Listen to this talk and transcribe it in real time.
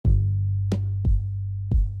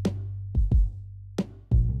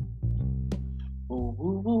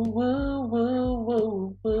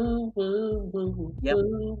Yep.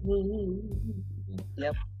 Woo, woo.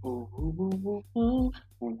 Yep. Woo, woo, woo, woo, woo.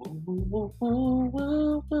 Woo, woo, woo, woo, woo,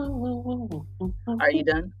 woo, woo, woo, woo, woo, Are you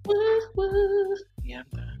done? woo, woo. Yeah, I'm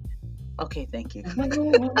done. Okay, thank you.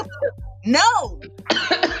 Woo, woo. No,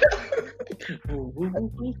 Woo, woo,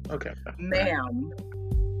 woo, woo. Okay. ma'am.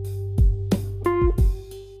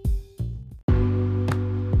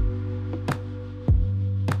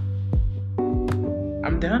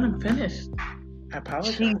 I'm done. I'm finished. I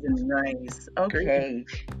apologize. Jesus Christ. Great. Okay.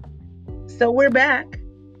 So we're back.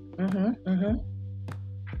 Mm-hmm.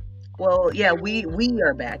 Well, yeah, we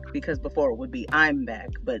are back because before it would be I'm back,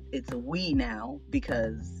 but it's a we now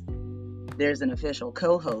because there's an official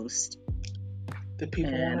co-host. The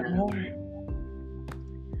people And, want it more.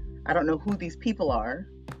 I don't know who these people are.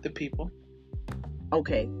 The people.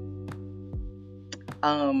 Okay.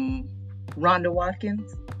 Rhonda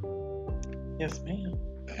Watkins. Yes, ma'am.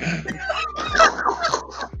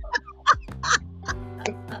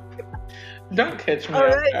 Don't catch me All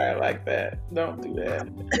off right. guard like that. Don't do that.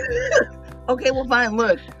 Okay, well, fine.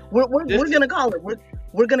 Look, we're gonna call it.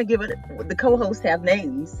 We're gonna give it. The co-hosts have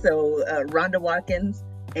names, so Rhonda Watkins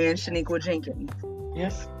and Shaniqua Jenkins.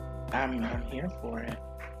 Yes, I'm here for it.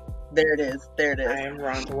 There it is. I am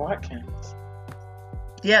Rhonda Watkins.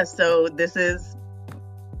 Yeah. So this is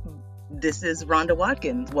Rhonda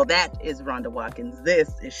Watkins. Well, that is Rhonda Watkins. This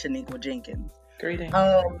is Shaniqua Jenkins. Greetings.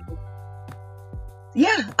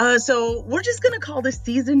 Yeah. So we're just gonna call this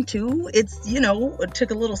season 2. It's it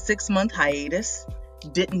took a little 6-month hiatus.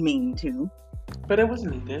 Didn't mean to. But it was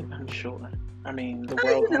needed, I'm sure. I mean, the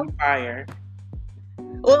world's on fire.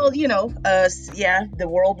 Well, yeah, the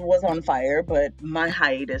world was on fire, but my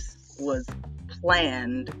hiatus was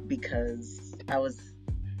planned because I was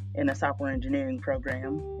in a software engineering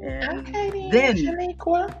program, and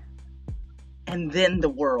Shaniqua. And then the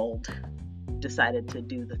world decided to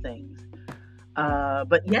do the things.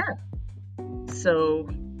 But yeah, so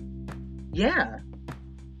yeah.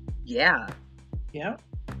 Yeah.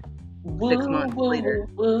 6 months later.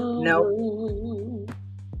 No.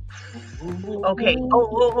 Okay.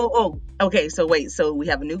 Oh. Okay. So wait. So we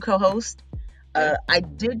have a new co-host. I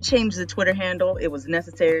did change the Twitter handle. It was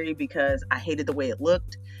necessary because I hated the way it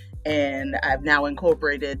looked, and I've now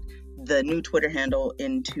incorporated the new Twitter handle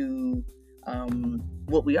into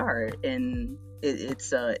what we are, and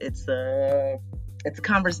it's a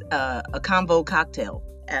convo cocktail.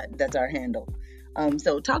 That's our handle.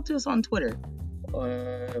 So talk to us on Twitter.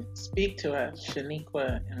 Speak to us,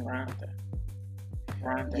 Shaniqua and Rhonda.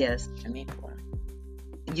 Yes. Shaniqua.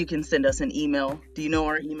 You can send us an email. Do you know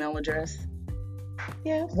our email address?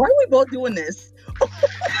 Yes. Why are we both doing this?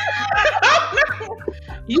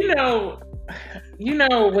 You know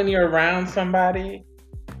when you're around somebody,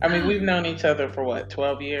 I mean, we've known each other for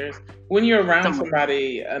 12 years? When you're around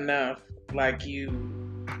somebody enough, like,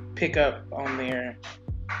 you pick up on their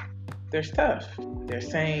stuff, their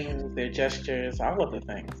sayings, their gestures, all of the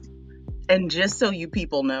things. And just so you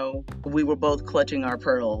people know, we were both clutching our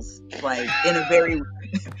pearls, like in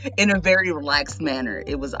a very relaxed manner.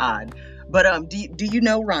 It was odd. But do you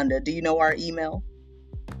know, Rhonda? Do you know our email?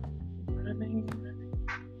 Running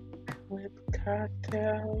with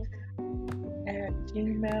cocktails at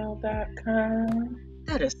gmail.com.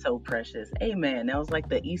 That is so precious. Amen. That was like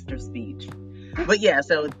the Easter speech. But yeah,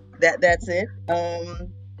 so that's it.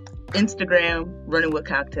 Instagram, Running with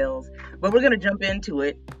Cocktails. But we're gonna jump into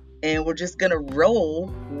it, and we're just gonna roll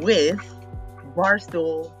with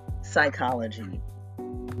Barstool Psychology.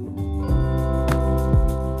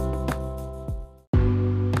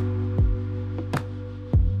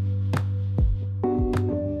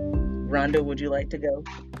 Rhonda, would you like to go?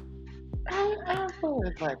 I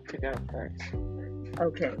would like to go first.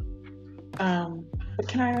 Okay. But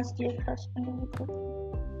can I ask you a question real quick?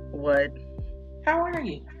 What? How are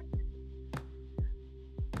you?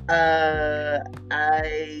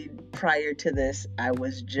 Prior to this, I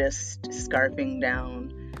was just scarfing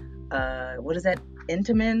down, what is that?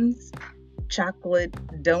 Entenmann's chocolate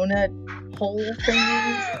donut hole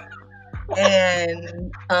thingies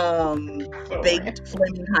and baked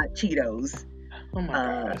flaming hot Cheetos. Oh my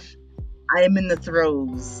gosh. I am in the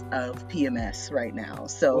throes of PMS right now.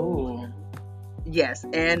 So, yes,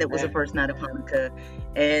 and it was the first night of Hanukkah,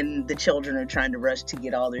 and the children are trying to rush to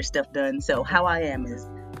get all their stuff done. So how I am is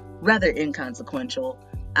rather inconsequential.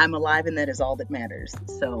 I'm alive, and that is all that matters.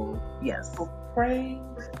 So, yes. Well, praise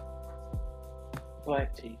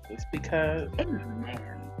Black Jesus, because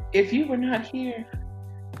if you were not here,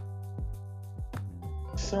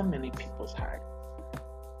 so many people's hearts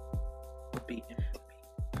would be empty.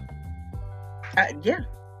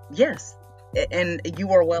 Yes. And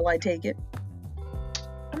you are well, I take it?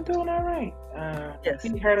 I'm doing all right. Yes.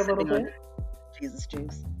 You heard a little Sipping on bit. Jesus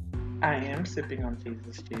juice. I am sipping on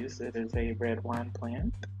Jesus juice. It is a red wine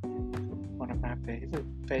plant. One of my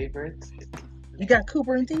favorites. You got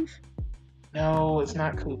Cooper and Thief? No, it's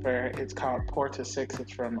not Cooper. It's called Porta 6.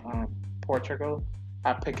 It's from Portugal.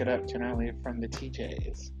 I pick it up generally from the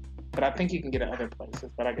TJs. But I think you can get it other places,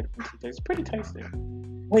 but I get it from TJs. It's pretty tasty.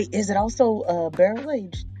 Wait, is it also barrel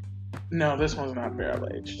aged? No, this one's not barrel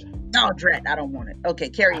aged. Oh, drat, I don't want it. Okay,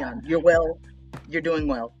 carry on. You're doing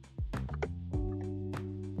well.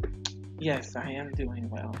 Yes, I am doing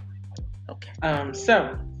well. Okay.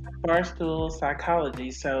 So, Barstool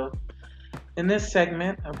Psychology. So, in this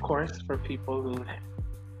segment, of course, for people who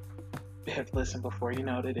have listened before, you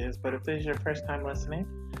know what it is. But if this is your first time listening,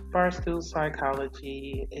 Barstool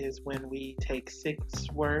Psychology is when we take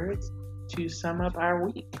 6 words to sum up our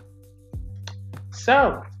week.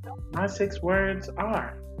 So, my 6 words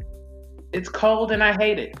are: it's cold and I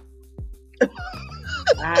hate it.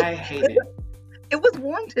 I hate it. It was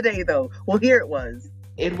warm today, though. Well, here it was.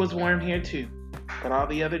 It was warm here too. But all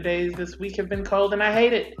the other days this week have been cold and I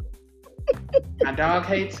hate it. My dog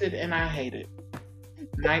hates it and I hate it.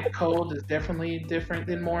 Night cold is definitely different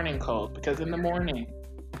than morning cold, because in the morning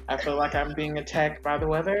I feel like I'm being attacked by the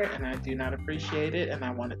weather and I do not appreciate it and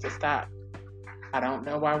I want it to stop. I don't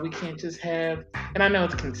know why we can't just have, and I know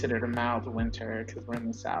it's considered a mild winter because we're in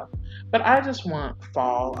the South, but I just want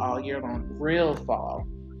fall all year long, real fall.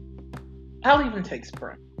 I'll even take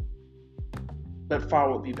spring. But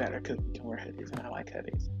fall would be better because we can wear hoodies and I like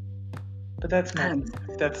hoodies. But that's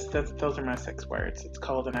those are my 6 words. It's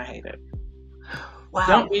cold and I hate it. Wow.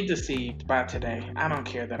 Don't be deceived by today. I don't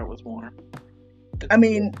care that it was warm. I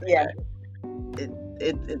mean, yeah.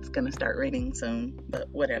 It's gonna start raining soon, but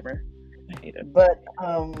whatever. I hate it. But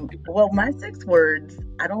well, my 6 words,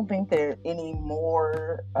 I don't think they're any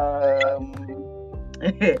more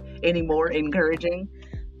encouraging.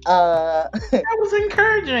 That was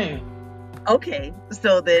encouraging. Okay,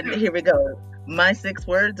 so then here we go. My 6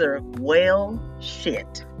 words are, well,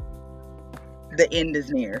 shit. The end is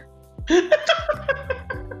near.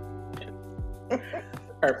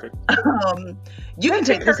 Perfect. You can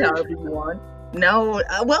take this however you want. No,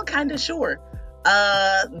 well, kind of, sure.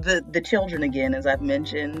 The children, again, as I've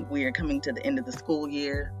mentioned, we are coming to the end of the school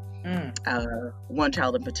year. One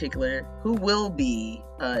child in particular who will be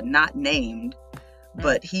not named,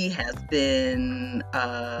 but he has been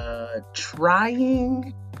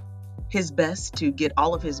trying his best to get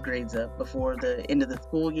all of his grades up before the end of the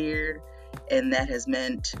school year, and that has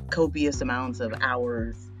meant copious amounts of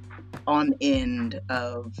hours on end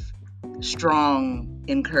of strong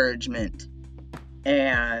encouragement.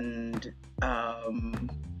 And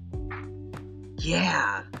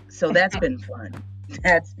yeah, so that's been fun.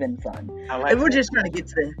 That's been fun. And we're just trying to get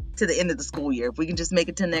to the end of the school year. If we can just make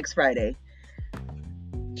it to next Friday.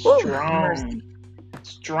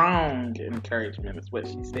 Strong encouragement is what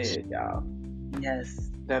she said, y'all. Yes.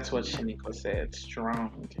 That's what Shaniqua said.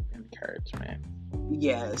 Strong encouragement.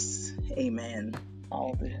 Yes. Amen.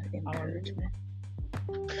 All the encouragement.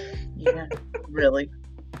 Yeah. Really.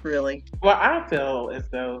 Well, I feel as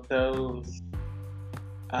though those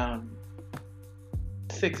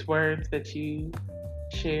 6 words that you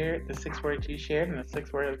shared, the 6 words you shared and the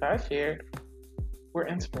 6 words I shared, were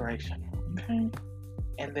inspirational. Okay.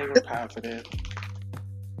 And they were positive.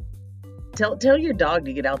 Tell your dog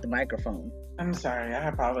to get out the microphone. I'm sorry, I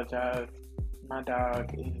apologize. My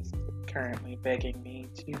dog is currently begging me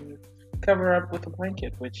to cover up with a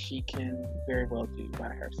blanket, which she can very well do by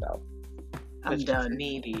herself. But she's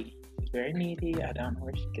needy. She's very needy. I don't know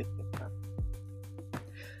where she gets it from.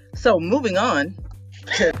 So moving on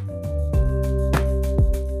to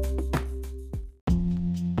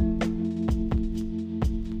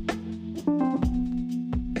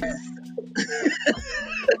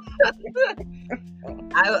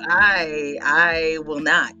I will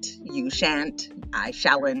not. You shan't. I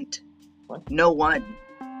shalln't. What? No one.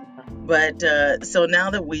 But so now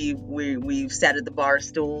that we've sat at the bar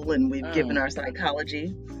stool and we've given our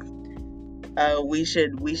psychology, we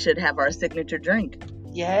should have our signature drink.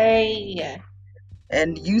 Yay!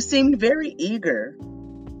 And you seemed very eager.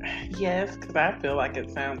 Yes, because I feel like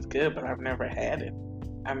it sounds good, but I've never had it.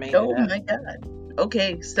 I made Oh my God.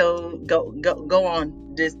 Okay, so go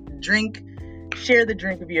on. Just drink. Share the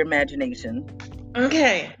drink of your imagination.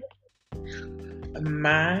 Okay.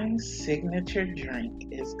 My signature drink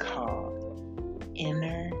is called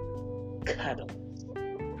Inner Cuddles.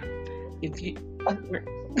 If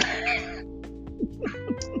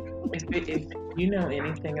you know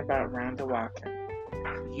anything about Rhonda Watkins,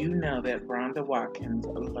 you know that Rhonda Watkins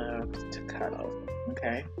loves to cuddle.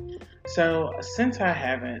 Okay? So since I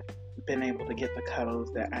haven't been able to get the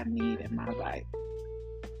cuddles that I need in my life.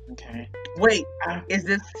 Okay. Wait, is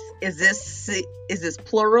this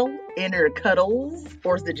plural, inner cuddles,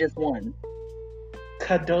 or is it just one?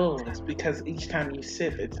 Cuddles, because each time you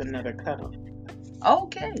sip, it's another cuddle.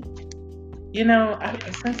 Okay. You know, I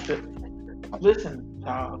sense it. Listen,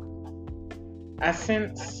 dog. I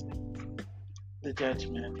sense the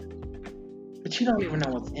judgment, but you don't even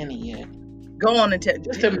know what's in it yet. Go on and tell.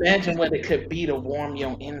 Just imagine what it could be to warm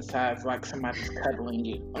your insides like somebody's cuddling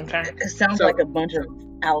you. Okay. It sounds like a bunch of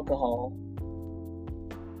alcohol.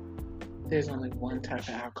 There's only one type of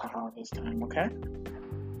alcohol this time. Okay.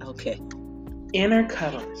 Okay. Inner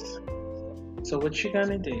cuddles. So what you're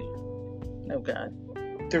gonna do? Oh God.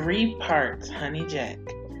 3 parts Honey Jack.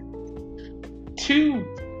 2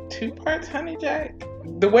 parts Honey Jack.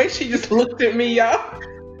 The way she just looked at me, y'all.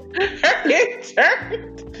 Her head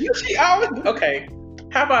turned. She always okay.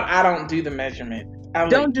 How about I don't do the measurement?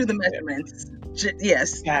 Don't do the measurements.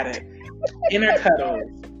 Yes. Got it. Inner cuddles.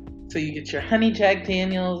 So you get your Honey Jack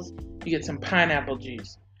Daniels. You get some pineapple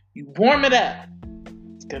juice. You warm it up.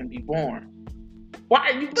 It's gonna be warm. Why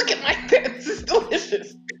are you looking like that? This is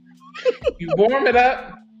delicious. You warm it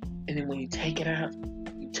up, and then when you take it out,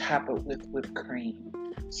 you top it with whipped cream.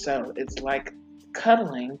 So it's like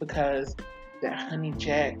cuddling because that Honey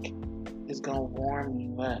Jack is gonna warm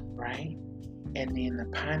you up, right? And then the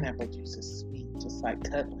pineapple juice is sweet, just like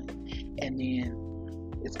cuddling. And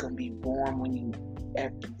then it's gonna be warm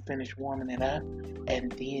after you finish warming it up,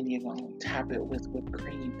 and then you're gonna top it with whipped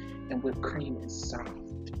cream, and whipped cream is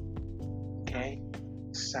soft. Okay?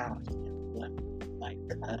 Soft and like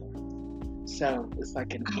cuddle. So it's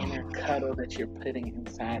like an inner cuddle that you're putting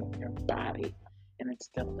inside of your body, and it's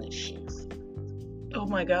delicious. Oh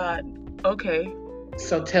my God. Okay.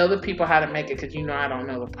 So tell the people how to make it, because you know I don't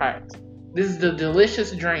know the parts. This is the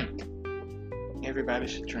delicious drink. Everybody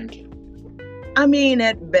should drink it. I mean,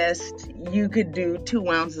 at best, you could do 2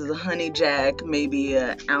 ounces of Honey Jack, maybe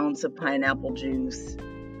an ounce of pineapple juice.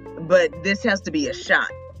 But this has to be a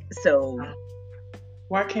shot. So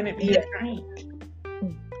why can't it be a drink?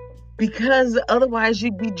 Because otherwise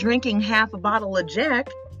you'd be drinking half a bottle of Jack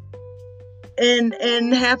and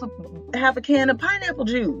half a can of pineapple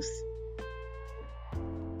juice.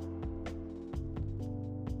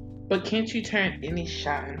 But can't you turn any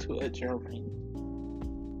shot into a drink?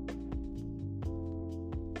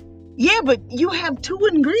 Yeah, but you have 2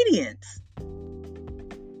 ingredients.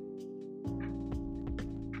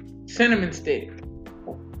 Cinnamon stick.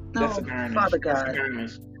 That's a garnish. Father God.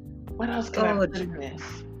 What else can I put in this?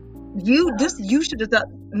 You should have thought.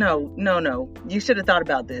 No. You should have thought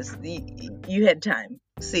about this. You had time.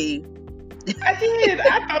 See. I did.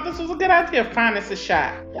 I thought this was a good idea. Fine, it's a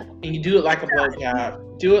shot. And you do it like a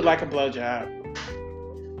blowjob. Do it like a blowjob.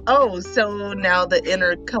 Oh, so now the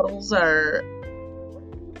inner cuddles are...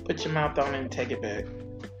 Put your mouth on it and take it back.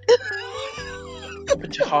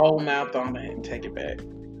 Put your whole mouth on it and take it back.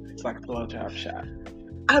 It's like a blowjob shot.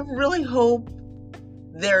 I really hope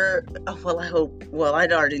I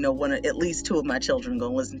already know at least 2 of my children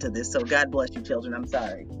gonna listen to this, so God bless you, children. I'm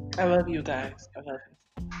sorry. I love you guys. I love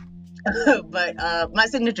you. But my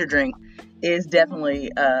signature drink is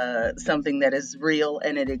definitely something that is real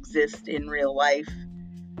and it exists in real life.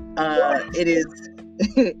 It is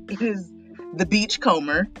the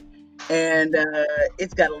Beachcomber, and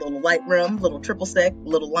it's got a little light rum, little triple sec,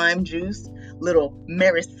 little lime juice, little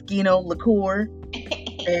maraschino liqueur,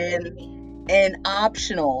 and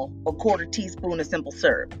optional a 1/4 teaspoon of simple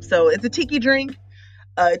syrup. So it's a tiki drink.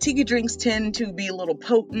 Tiki drinks tend to be a little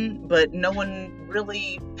potent, but no one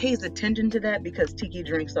really pays attention to that because tiki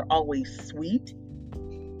drinks are always sweet.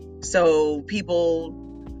 So people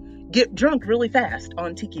get drunk really fast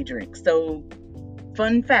on tiki drinks. So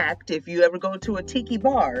fun fact, if you ever go to a tiki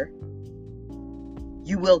bar,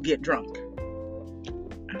 you will get drunk.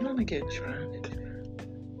 I want to get drunk.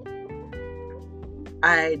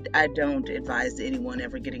 I don't advise anyone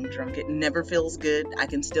ever getting drunk. It never feels good. I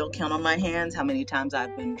can still count on my hands how many times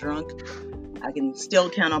I've been drunk. I can still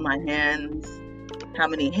count on my hands how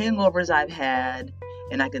many hangovers I've had.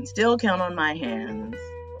 And I can still count on my hands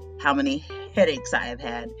how many headaches I have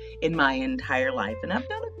had in my entire life. And I've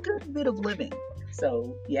done a good bit of living.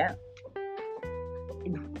 So, yeah.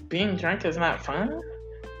 Being drunk is not fun?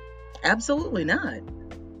 Absolutely not.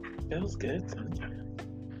 Feels good sometimes.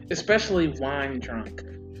 Especially wine drunk.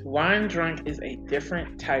 Wine drunk is a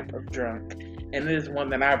different type of drunk, and it is one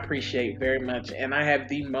that I appreciate very much, and I have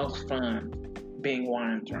the most fun being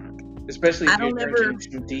wine drunk, especially if you're drinking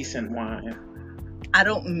some decent wine. I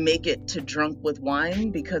don't make it to drunk with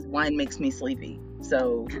wine because wine makes me sleepy.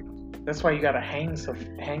 So that's why you gotta hang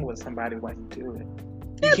with somebody while you do it.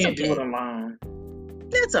 You can't do it alone.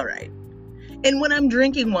 That's all right. And when I'm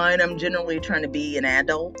drinking wine, I'm generally trying to be an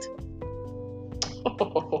adult.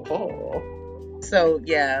 So,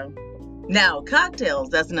 yeah. Now, cocktails,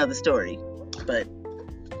 that's another story. But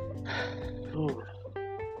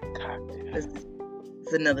cocktails.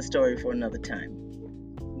 It's another story for another time.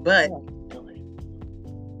 But,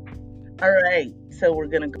 all right. So, we're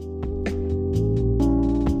going to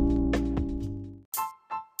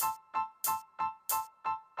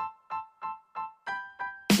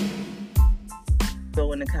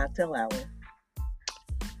go into cocktail hour.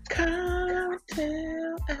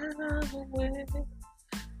 Cocktail hour,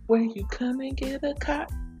 where you come and get a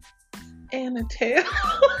cock and a tail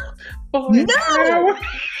for an hour.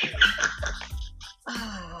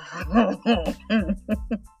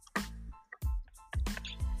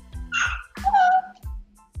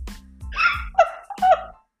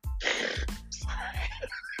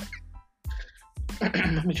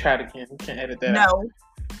 Let me try it again. You can edit that. No.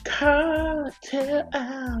 Cocktail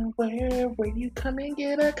hour, where you come and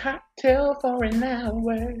get a cocktail for an hour.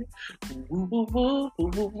 Woo, woo, woo, woo,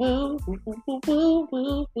 woo, woo, woo, woo,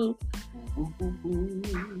 woo, woo, woo.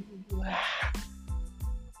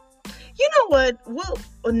 You know what? Well,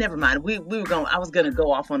 never mind. We were going. I was gonna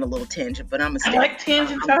go off on a little tangent, but I'm gonna stay. I like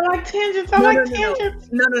tangents.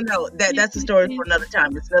 No. That's a story for another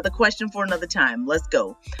time. It's another question for another time. Let's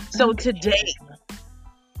go. So today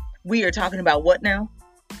we are talking about what now?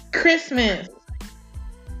 Christmas.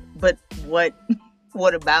 But what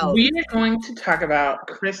about? We are going to talk about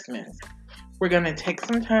Christmas. We're going to take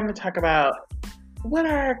some time to talk about what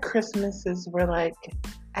our Christmases were like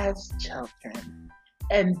as children.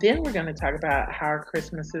 And then we're going to talk about how our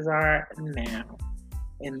Christmases are now.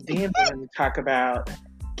 And then we're going to talk about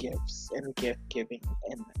gifts and gift giving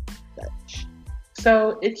and such.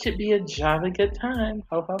 So it should be a jolly good time.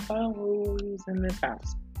 Ho, ho, ho's in this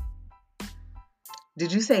house.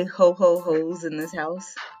 Did you say ho, ho, ho's in this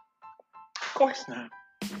house? Of course not.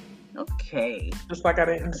 Okay. Just like I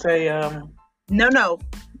didn't say, No.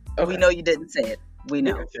 Okay. We know you didn't say it. We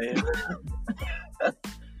know.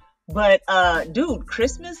 But, dude,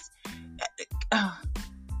 Christmas...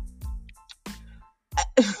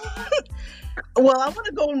 Well, I want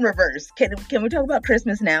to go in reverse. Can we talk about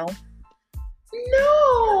Christmas now?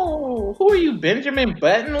 No! Who are you, Benjamin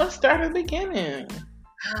Button? Let's start at the beginning.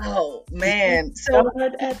 Oh, man. So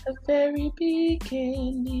start at the very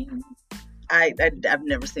beginning. I've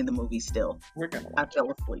never seen the movie still. We're gonna I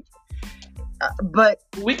fell asleep. But...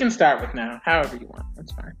 We can start with now. However you want.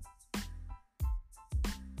 That's fine.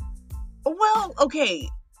 Well, okay.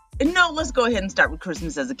 No, let's go ahead and start with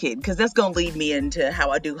Christmas as a kid, because that's going to lead me into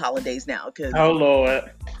how I do holidays now. Cause, oh,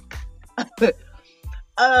 Lord.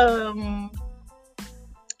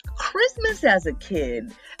 Christmas as a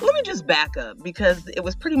kid, let me just back up, because it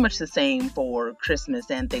was pretty much the same for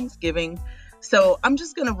Christmas and Thanksgiving. So I'm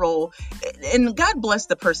just going to roll. And God bless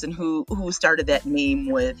the person who started that meme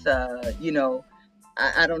with, I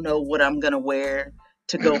don't know what I'm going to wear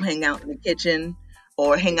to go hang out in the kitchen.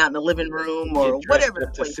 Or hang out in the living room, or whatever the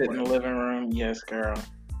place sit in the living room. Yes, girl.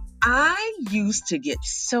 I used to get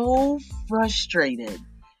so frustrated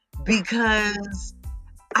because,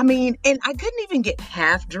 and I couldn't even get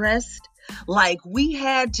half dressed. Like, we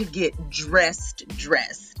had to get dressed.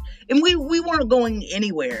 And we weren't going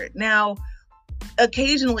anywhere. Now,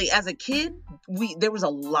 occasionally as a kid, there was a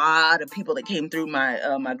lot of people that came through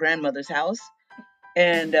my grandmother's house.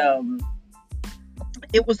 And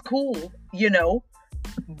it was cool,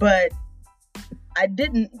 but I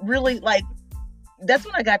didn't really that's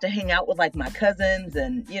when I got to hang out with my cousins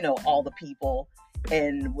and, all the people.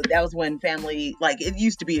 And that was when family, it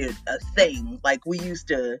used to be a thing. We used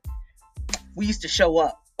to show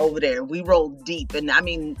up over there. We rolled deep. And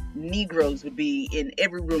Negroes would be in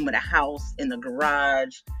every room of the house, in the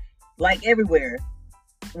garage, everywhere.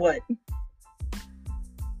 What?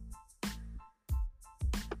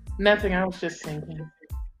 Nothing. I was just thinking.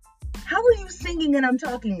 How are you singing and I'm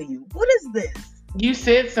talking to you? What is this? You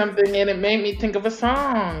said something and it made me think of a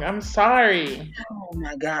song. I'm sorry. Oh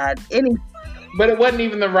my God. But it wasn't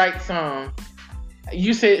even the right song.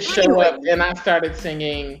 You said show up and I started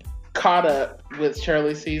singing Caught Up with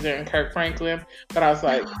Shirley Caesar and Kirk Franklin. But I was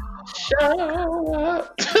like, show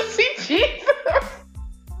up to see Jesus.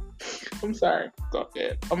 I'm sorry. Go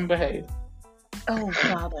ahead. I'm gonna behave. Oh,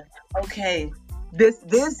 Father. Okay. This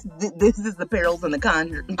is the perils and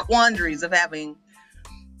the quandaries of having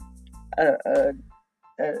a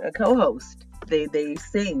co-host. They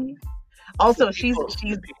sing. Also, she's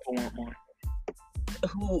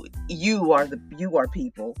who you are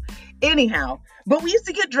people. Anyhow, but we used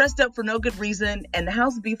to get dressed up for no good reason, and the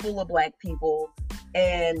house would be full of black people,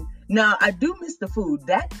 And now I do miss the food.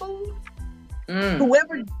 That food, Mm.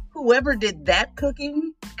 whoever did that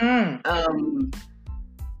cooking, Mm.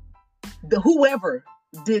 whoever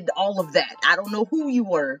did all of that. I don't know who you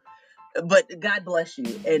were, but God bless you,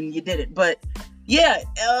 and you did it. But yeah,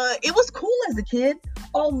 it was cool as a kid.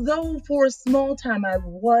 Although for a small time I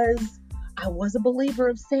was a believer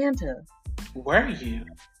of Santa. Were you?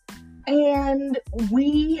 And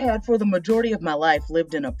we had, for the majority of my life,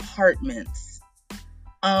 lived in apartments.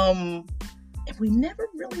 And we never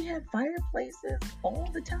really had fireplaces all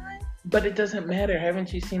the time. But it doesn't matter.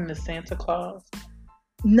 Haven't you seen the Santa Claus?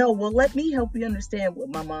 No, well, let me help you understand what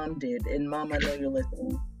my mom did. And Mom, I know you're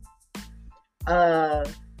listening.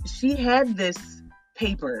 She had this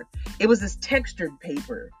paper. It was this textured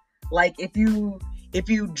paper. Like if you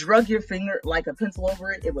drug your finger like a pencil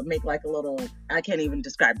over it, it would make like a little, I can't even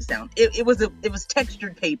describe the sound. It was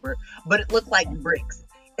textured paper, but it looked like bricks.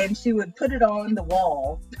 And she would put it on the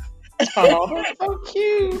wall. Oh, that's so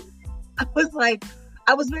cute. I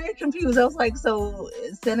was very confused. I was like, so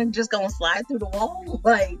is Santa just gonna slide through the wall?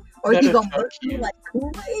 Like, or That he is gonna so burst through cute. like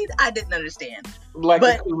Kool-Aid? I didn't understand. Like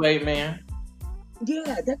But a Kool-Aid man.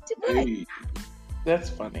 yeah, that's right. Hey, that's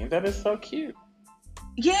funny. That is so cute.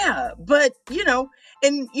 Yeah, but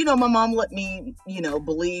and my mom let me,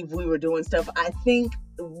 believe we were doing stuff. I think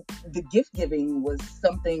the gift giving was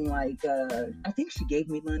something like, I think she gave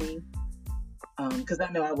me money, because I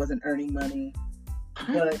know I wasn't earning money.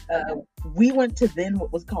 But we went to then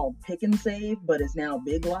what was called Pick and Save, but it's now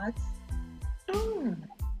Big Lots, Oh,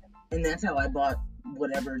 and that's how I bought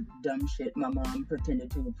whatever dumb shit my mom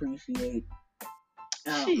pretended to appreciate.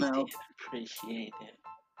 I she don't know. did appreciate it.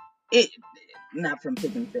 It not from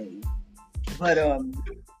Pick and Save, but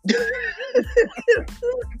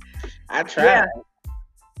I tried.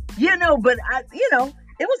 but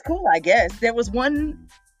it was cool, I guess. There was one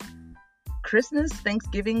Christmas,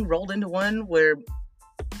 Thanksgiving rolled into one where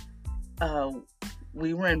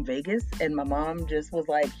we were in Vegas and my mom just was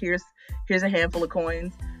like, here's a handful of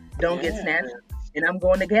coins, don't get snatched, and I'm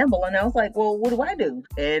going to gamble. And I was like, well, what do I do?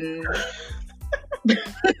 And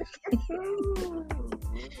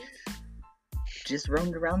just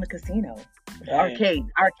roamed around the casino. Hey.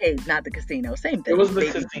 Arcade, not the casino. Same thing. It was the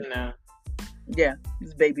Baby. casino. Yeah,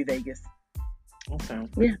 it's Baby Vegas. That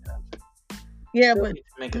sounds Yeah. Yeah, We'll but need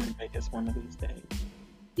to make it to Vegas one of these days.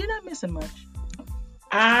 you're not missing much.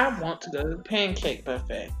 I want to go to the pancake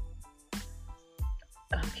buffet.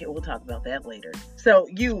 Okay, we'll talk about that later. So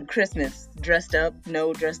you Christmas dressed up,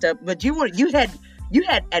 but you had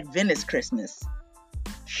Adventist Christmas.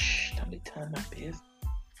 Shh, don't be telling my business.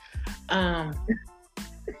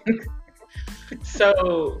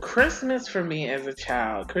 So Christmas for me as a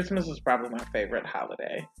child, Christmas was probably my favorite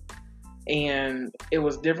holiday. And it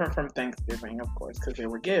was different from Thanksgiving, of course, because there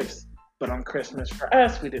were gifts. But on Christmas for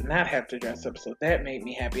us, we did not have to dress up, so that made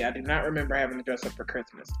me happy. I do not remember having to dress up for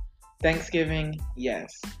Christmas. Thanksgiving,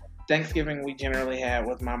 yes. Thanksgiving we generally had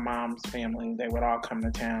with my mom's family. They would all come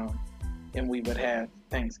to town and we would have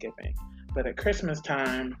Thanksgiving. But at Christmas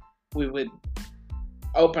time, we would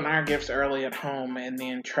open our gifts early at home and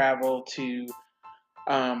then travel to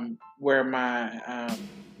where my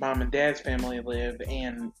mom and dad's family lived.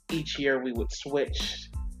 And each year we would switch.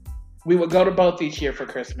 We would go to both each year for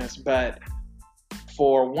Christmas, but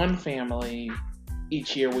for one family,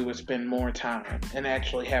 each year we would spend more time and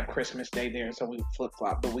actually have Christmas Day there, so we would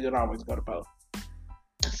flip-flop, but we would always go to both.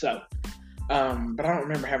 So, but I don't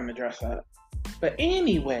remember having to dress up. But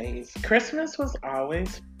anyways, Christmas was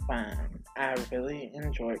always fun. I really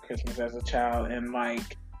enjoyed Christmas as a child, and I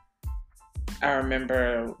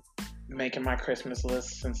remember making my Christmas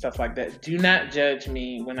lists and stuff like that. Do not judge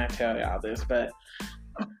me when I tell y'all this, but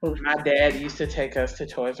my dad used to take us to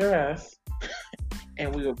Toys R Us,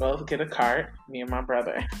 and we would both get a cart, me and my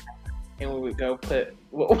brother, and we would go put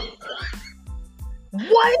what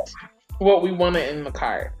we wanted in the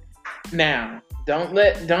cart. Now, don't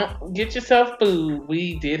get yourself food.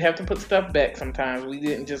 We did have to put stuff back sometimes. We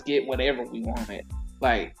didn't just get whatever we wanted.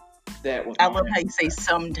 Like, that was I love how you say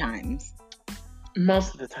sometimes.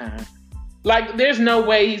 Most of the time. Like, there's no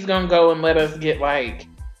way he's gonna go and let us get like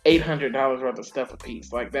 $800 worth of stuff a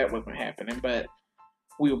piece. Like, that wasn't happening. But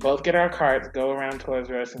we would both get our carts, go around Toys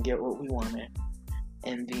R Us and get what we wanted.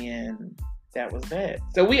 And then that was that.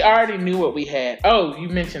 So we already knew what we had. Oh, you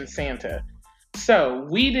mentioned Santa. So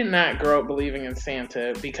we did not grow up believing in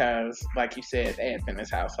Santa because, like you said,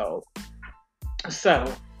 Adventist household.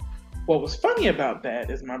 So what was funny about that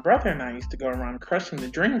is my brother and I used to go around crushing the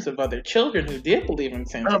dreams of other children who did believe in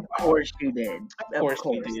Santa. Of course you did. Of course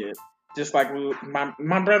we did. Just like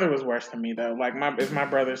my brother was worse than me though. Like if my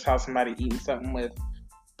brother saw somebody eating something with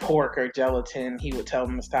pork or gelatin, he would tell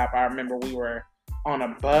them to stop. I remember we were on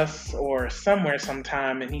a bus or somewhere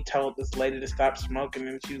sometime, and he told this lady to stop smoking,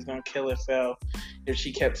 and she was gonna kill herself if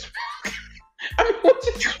she kept smoking. I mean,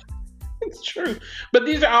 it's true. But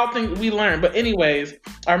these are all things we learned. But anyways,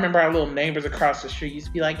 I remember our little neighbors across the street used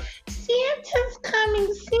to be like, Santa's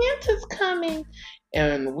coming, Santa's coming.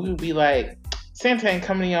 And we would be like, Santa ain't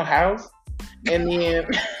coming to your house. And then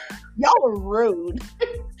y'all were rude. We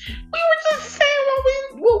were just saying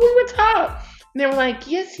what we were taught. And they were like,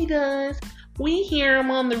 yes, he does. We hear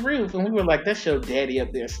him on the roof. And we were like, that's your daddy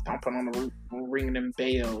up there stomping on the roof, ringing them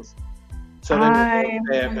bells. So then we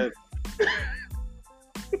were bad, but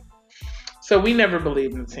so we never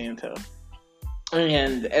believed in Santa.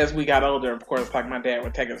 And as we got older, of course, like my dad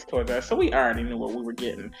would take us towards us, so we already knew what we were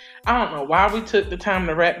getting. I don't know why we took the time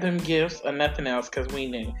to wrap them gifts or nothing else, because we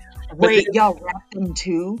knew. Wait, y'all wrapped them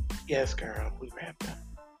too? Yes, girl, we wrapped them.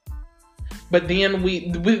 But then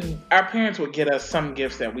our parents would get us some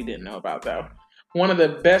gifts that we didn't know about, though. One of the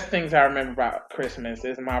best things I remember about Christmas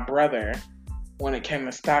is my brother, when it came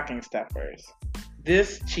to stocking stuffers.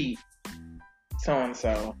 This cheap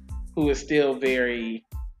so-and-so, who is still very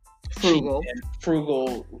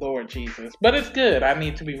frugal, Lord Jesus. But it's good. I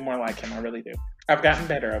need to be more like him. I really do. I've gotten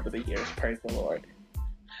better over the years. Praise the Lord.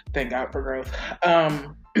 Thank God for growth.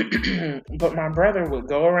 But my brother would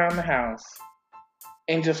go around the house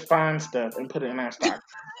and just find stuff and put it in our stock.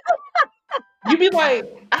 You'd be like,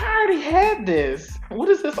 I already had this. What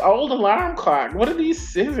is this old alarm clock? What are these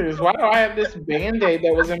scissors? Why do I have this Band-Aid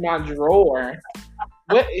that was in my drawer?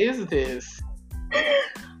 What is this?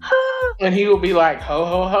 And he would be like, ho,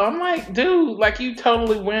 ho, ho. I'm like, dude, like you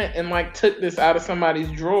totally went and like took this out of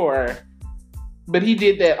somebody's drawer. But he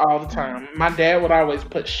did that all the time. My dad would always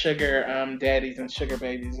put sugar daddies and sugar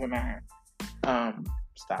babies in our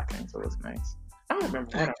stockings. So it was nice. I don't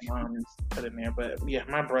remember what our mom put in there, but yeah,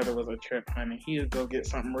 my brother was a trip, honey. He would go get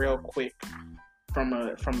something real quick from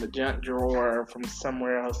the junk drawer or from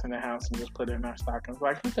somewhere else in the house and just put it in our stockings.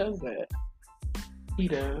 Like, who does that? He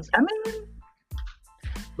does. I mean,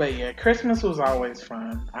 but yeah, Christmas was always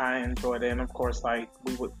fun. I enjoyed it. And of course, like,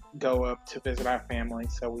 we would go up to visit our family,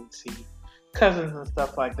 so we'd see cousins and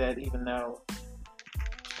stuff like that, even though...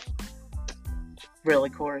 Really,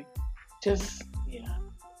 Corey? Just, yeah.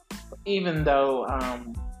 Even though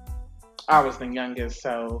I was the youngest,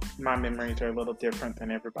 so my memories are a little different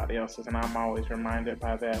than everybody else's, and I'm always reminded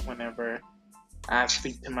by that whenever I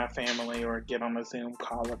speak to my family or get on a Zoom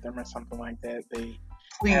call with them or something like that. They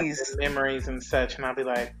have their memories and such, and I'll be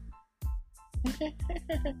like,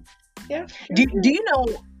 yeah. Do you know,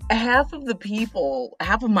 half of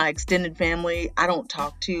my extended family I don't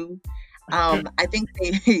talk to. I think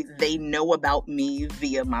they know about me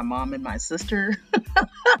via my mom and my sister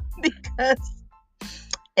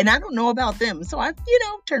and I don't know about them. So I,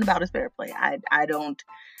 turnabout is fair play. I don't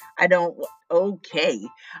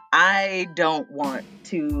want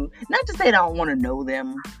to, not to say I don't want to know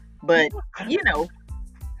them, but no,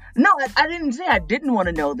 I didn't say I didn't want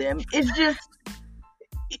to know them. It's just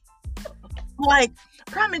like,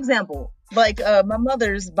 prime example, like my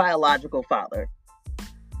mother's biological father.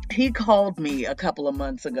 He called me a couple of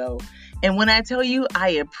months ago, and when I tell you I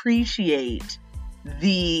appreciate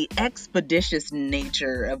the expeditious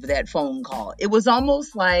nature of that phone call, it was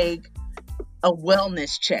almost like a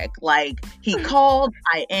wellness check. Like, he called,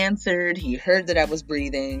 I answered, he heard that I was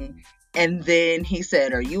breathing, and then he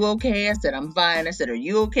said, "Are you okay?" I said, "I'm fine." I said, "Are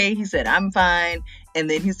you okay?" He said, "I'm fine." And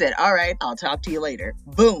then he said, "All right, I'll talk to you later."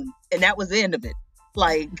 Boom. And that was the end of it.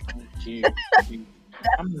 Like, I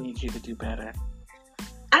need you to do better.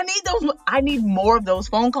 I need more of those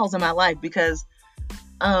phone calls in my life, because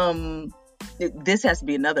this has to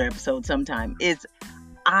be another episode sometime.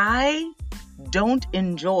 I don't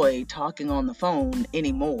enjoy talking on the phone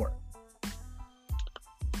anymore.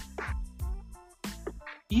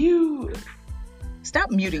 You stop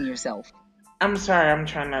muting yourself. I'm sorry, I'm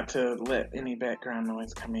trying not to let any background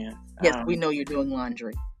noise come in. Yes, we know you're doing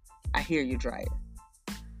laundry. I hear you dry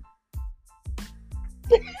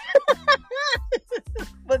it.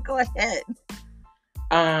 But go ahead.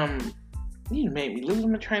 You made me lose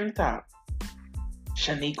my train of thought.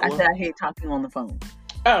 Shaniqua. I said I hate talking on the phone.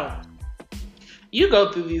 Oh. You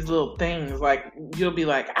go through these little things, like, you'll be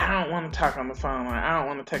like, I don't want to talk on the phone, or I don't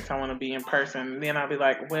want to text, I want to be in person. And then I'll be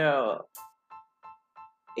like, well,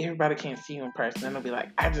 everybody can't see you in person. Then I'll be like,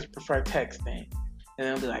 I just prefer texting. And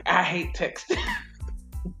then I'll be like, I hate texting.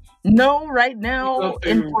 No, right now,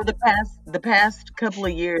 and for the past couple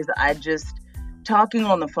of years, talking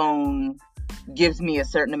on the phone gives me a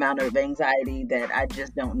certain amount of anxiety that I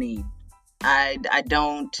just don't need. I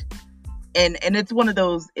don't And it's one of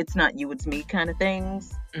those it's not you, it's me kind of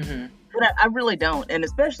things. Mm-hmm. But I really don't. And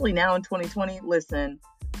especially now in 2020, listen,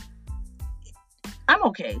 I'm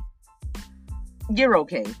okay. You're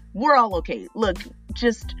okay. We're all okay. Look,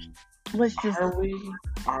 let's just.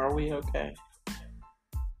 Are we okay?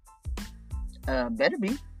 Better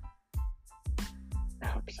be. I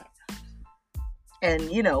hope so.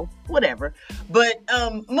 And whatever. But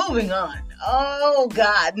moving on. Oh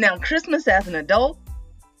God. Now Christmas as an adult,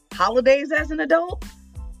 holidays as an adult,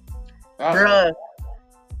 bruh.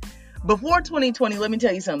 Before 2020, let me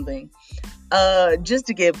tell you something. Just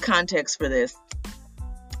to give context for this,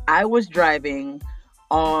 I was driving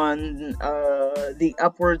on the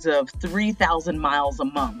upwards of 3,000 miles a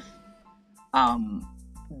month.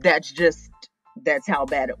 That's how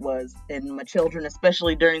bad it was. And my children,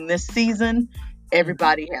 especially during this season,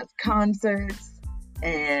 everybody has concerts.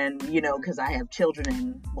 And, because I had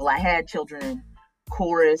children in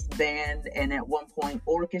chorus, band, and at one point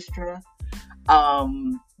orchestra.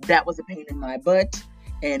 That was a pain in my butt.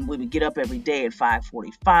 And we would get up every day at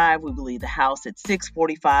 5:45. We would leave the house at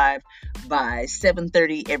 6:45. By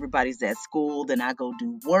 7:30, everybody's at school. Then I go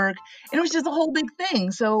do work. And it was just a whole big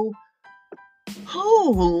thing. So,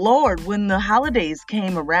 oh, Lord, when the holidays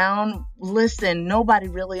came around, listen, nobody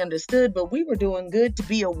really understood, but we were doing good to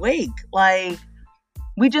be awake. Like,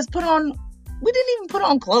 we didn't even put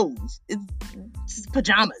on clothes. It's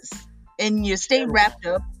pajamas. And you stay wrapped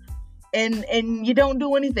up. And you don't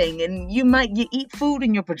do anything, and you eat food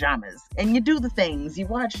in your pajamas, and you do the things, you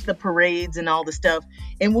watch the parades and all the stuff.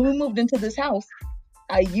 And when we moved into this house,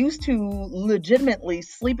 I used to legitimately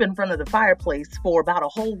sleep in front of the fireplace for about a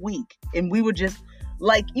whole week, and we would just,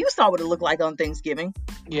 like, you saw what it looked like on Thanksgiving.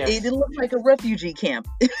 Yes. It looked like a refugee camp.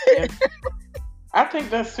 Yes. I think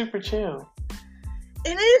that's super chill.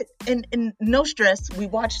 And no stress. We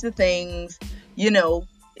watch the things,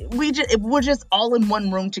 we're just all in one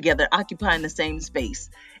room together, occupying the same space,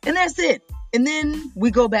 and that's it. And then we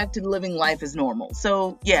go back to living life as normal.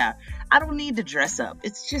 So yeah, I don't need to dress up.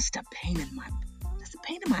 It's just a pain in my head.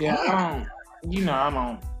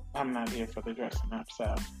 I'm not here for the dressing up.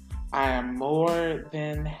 So I am more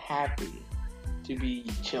than happy to be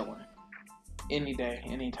chilling any day,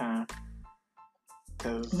 anytime.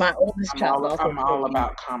 Because my oldest child, I'm all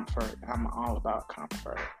about comfort.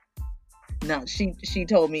 No, she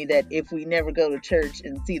told me that if we never go to church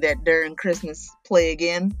and see that during Christmas play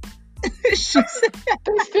again, she said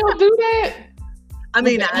they still do that. I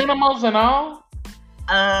mean, animals and all.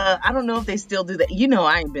 I don't know if they still do that.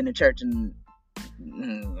 I ain't been to church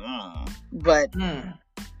but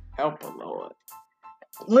help the Lord.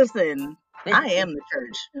 Listen, I am the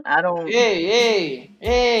church. I don't. Hey.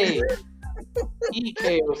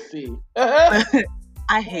 EKOC.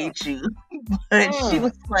 I hate you. But she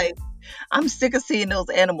was like, I'm sick of seeing those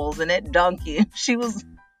animals and that donkey. She was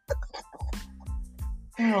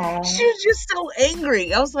just so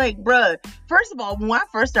angry. I was like, bruh, first of all, when I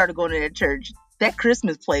first started going to that church, that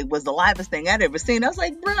Christmas play was the livest thing I'd ever seen. I was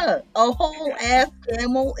like, bruh, a whole ass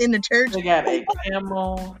camel in the church. They got a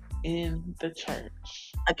camel in the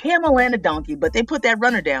church. A camel and a donkey, but they put that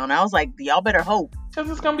runner down. I was like, y'all better hope. Because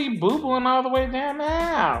it's going to be boo-booing all the way down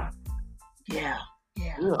now. Yeah.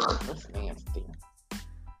 Ugh, that's nasty.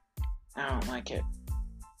 I don't like it.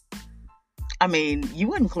 I mean, you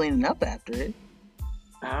wasn't cleaning up after it.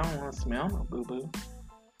 I don't want to smell no boo-boo.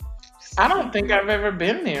 I don't think I've ever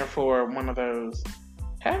been there for one of those.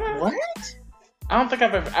 Have I? What? I don't think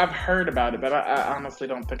I've heard about it, but I honestly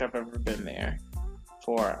don't think I've ever been there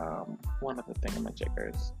for one of the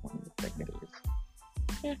thingamajiggers. It is.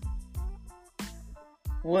 Yeah.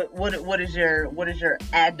 What is your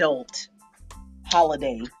adult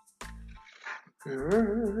holiday?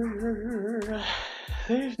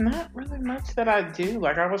 There's not really much that I do.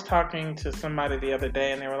 Like, I was talking to somebody the other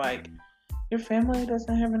day, and they were like, your family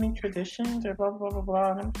doesn't have any traditions or blah, blah, blah,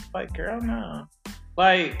 blah. And I'm just like, girl, no.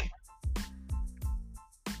 Like,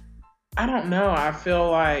 I don't know. I feel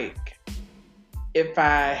like if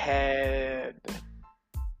I had,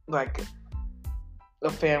 like, a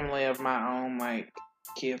family of my own, like,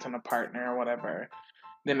 kids and a partner or whatever,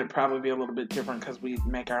 then it'd probably be a little bit different because we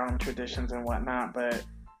make our own traditions and whatnot. But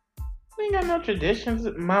we ain't got no traditions.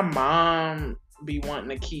 My mom be wanting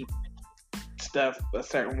to keep stuff a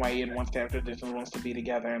certain way and wants to have traditions, wants to be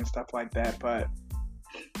together and stuff like that. But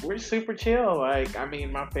we're super chill. Like, I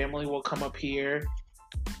mean, my family will come up here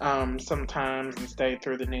sometimes and stay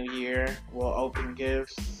through the new year. We'll open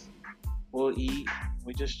gifts. We'll eat.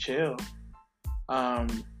 We just chill.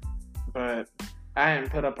 But I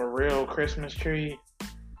didn't put up a real Christmas tree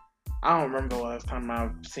I don't remember the last time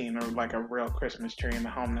I've seen a real Christmas tree in the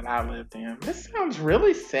home that I lived in. This sounds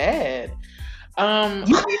really sad. You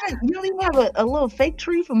don't even have a little fake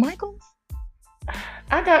tree for Michael's?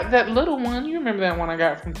 I got that little one. You remember that one I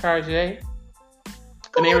got from Tarjay?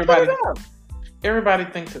 Go And ahead, put it up. everybody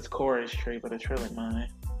thinks it's Corey's tree, but it's really mine.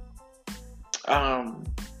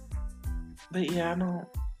 But yeah,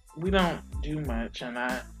 we don't do much, and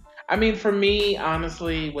I mean, for me,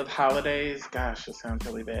 honestly, with holidays, gosh, it sounds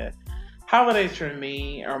really bad. Holidays for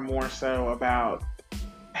me are more so about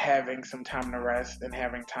having some time to rest and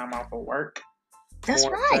having time off of work. That's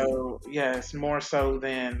More right. so, yes, more so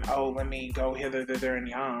than, oh, let me go hither, thither, and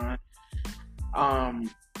yon.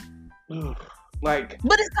 Like,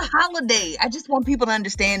 But it's a holiday. I just want people to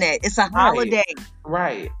understand that it's a holiday.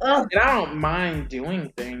 Right. Ugh. And I don't mind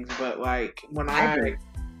doing things, but like when I do.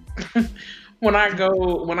 when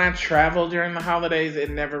I travel during the holidays, it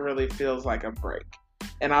never really feels like a break.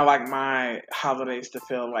 And I like my holidays to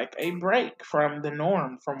feel like a break from the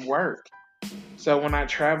norm, from work. So when I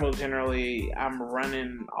travel, generally I'm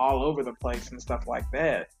running all over the place and stuff like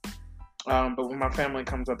that. But when my family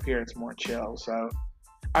comes up here, it's more chill. So,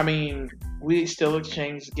 I mean, we still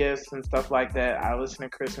exchange gifts and stuff like that. I listen to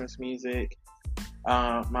Christmas music.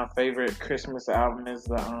 My favorite Christmas album is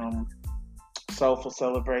the Soulful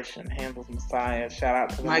Celebration, Handel's Messiah. Shout out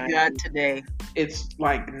to the My 90s. God, today. It's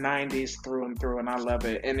like 90s through and through, and I love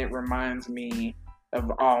it. And it reminds me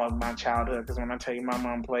of all of my childhood. Because when I tell you my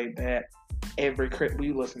mom played that,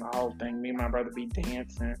 we listen to the whole thing. Me and my brother be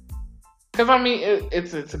dancing. Because, I mean,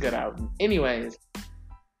 it's a good album. Anyways,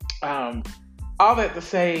 all that to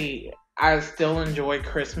say, I still enjoy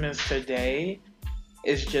Christmas today.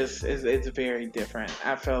 It's very different.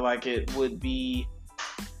 I feel like it would be,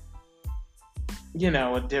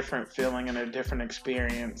 a different feeling and a different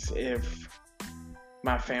experience if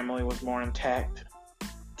my family was more intact.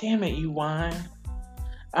 Damn it, you whine.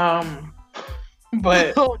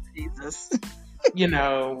 But Oh, Jesus.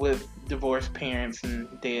 with divorced parents and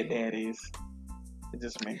dead daddies, it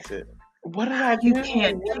just makes it. What did I do?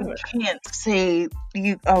 You can't say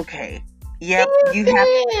you. Okay. Yep. You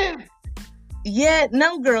have. Yeah.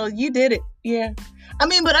 No, girl. You did it. Yeah. I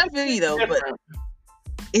mean, but I feel you though. But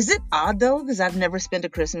is it odd though? Because I've never spent a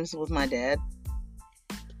Christmas with my dad.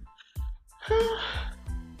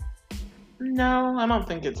 No, I don't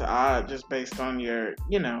think it's odd. Just based on your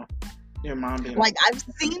mom being like I've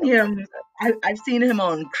seen him. I've seen him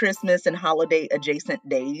on Christmas and holiday adjacent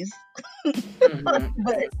days, but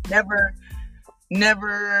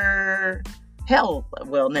never. Hell,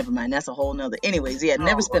 well, never mind. That's a whole nother. Anyways, yeah,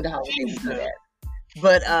 never spent a holiday with my dad.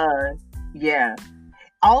 But yeah.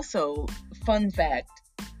 Also, fun fact: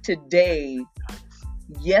 yesterday.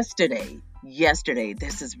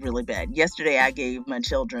 This is really bad. Yesterday, I gave my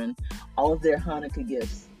children all of their Hanukkah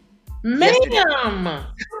gifts. Ma'am,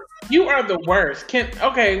 you are the worst.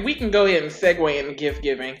 We can go ahead and segue into gift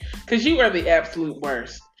giving because you are the absolute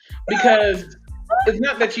worst. Because it's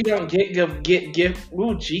not that you don't get gift.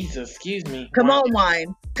 Oh Jesus, excuse me. Come on,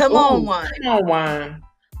 wine. Come on, wine.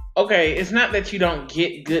 Okay, it's not that you don't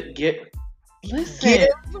get good gift. Listen,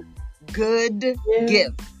 give good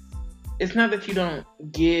gifts. It's not that you don't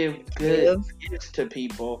give good gifts to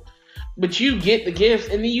people. But you get the gifts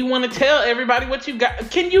and then you want to tell everybody what you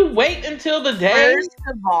got. Can you wait until the day? First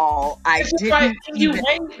of all, I didn't. Like, can you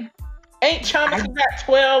wait? Ain't Chanukah got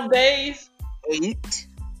 12 days?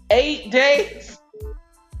 8 days?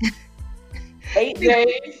 8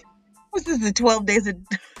 days? What's this, the 12 days of...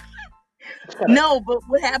 No, but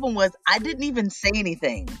what happened was I didn't even say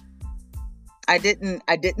anything. I didn't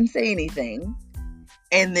say anything.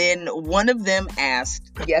 And then one of them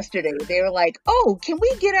asked yesterday, they were like, oh, can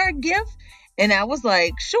we get our gift? And I was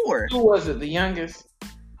like, sure. Who was it? The youngest?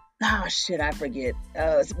 Oh, shit, I forget.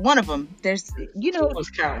 One of them. There's, was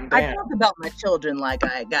counting down. I talk about my children like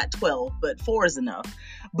I got 12, but 4 is enough.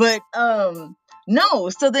 But, no.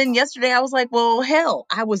 So then yesterday I was like, well, hell,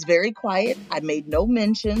 I was very quiet. I made no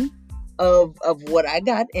mention of what I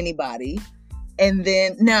got anybody. And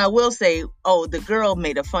then, now I will say, the girl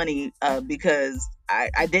made a funny, because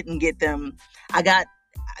I didn't get them. I got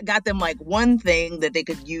them like one thing that they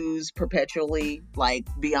could use perpetually, like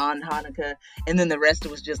beyond Hanukkah. And then the rest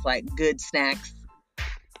was just like good snacks.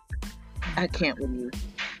 I can't believe.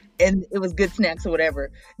 And it was good snacks or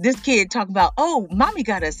whatever. This kid talked about, oh, mommy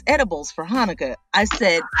got us edibles for Hanukkah. I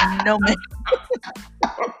said, no, man.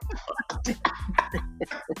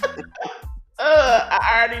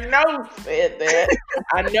 I already know you said that.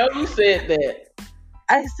 I know you said that.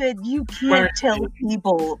 I said, you can't tell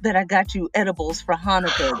people that I got you edibles for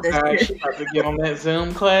Hanukkah. Gosh, you about to get on that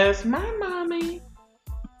Zoom class. My mommy.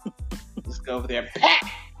 Just go over there. Pat.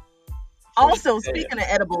 Also, speaking of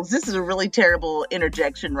edibles, this is a really terrible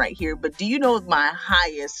interjection right here, but do you know my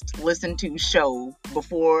highest listened to show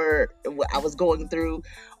before I was going through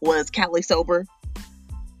was Cali Sober?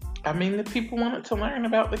 I mean, the people wanted to learn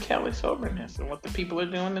about the Cali soberness and what the people are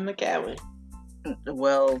doing in the Cali.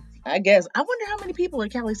 Well, I guess. I wonder how many people are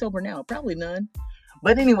Cali Sober now. Probably none.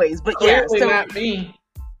 But anyways, but Clearly yeah. So, not me.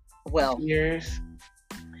 Well. Years.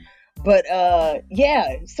 But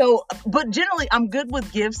yeah. So, but generally, I'm good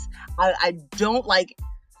with gifts. I don't like.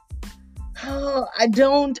 I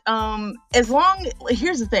don't. As long.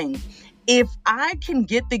 Here's the thing. If I can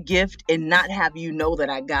get the gift and not have you know that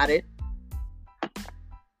I got it,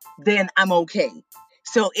 then I'm okay.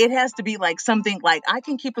 So it has to be like something like I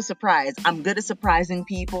can keep a surprise. I'm good at surprising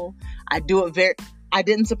people. I do it I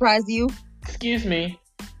didn't surprise you. Excuse me.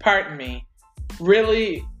 Pardon me.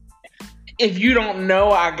 Really? If you don't know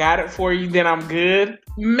I got it for you, then I'm good?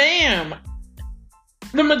 Ma'am,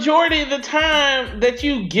 the majority of the time that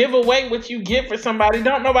you give away what you get for somebody,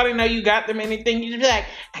 don't nobody know you got them anything. You just be like,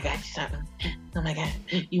 I got you something. Oh my God.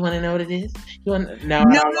 You want to know what it is? You want to... No,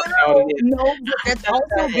 but that's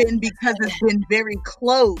also been because it's been very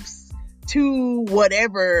close to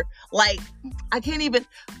whatever. Like, I can't even...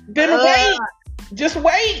 Then wait. Just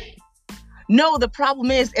wait. No, the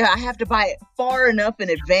problem is I have to buy it far enough in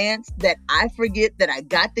advance that I forget that I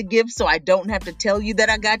got the gift, so I don't have to tell you that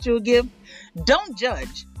I got you a gift. Don't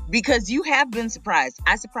judge, because you have been surprised.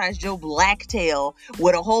 I surprised Joe Blacktail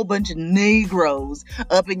with a whole bunch of Negroes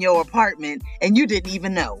up in your apartment, and you didn't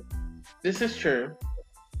even know. This is true.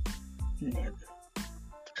 Never.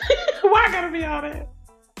 Why I gotta be all that?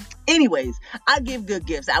 Anyways, I give good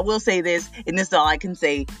gifts. I will say this, and this is all I can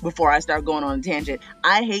say before I start going on a tangent.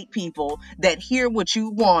 I hate people that hear what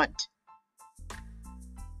you want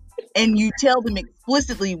and you tell them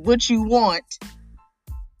explicitly what you want,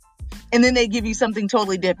 and then they give you something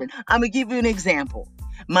totally different. I'm going to give you an example.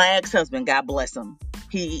 My ex-husband, God bless him,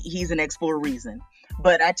 he's an ex for a reason.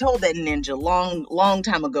 But I told that ninja long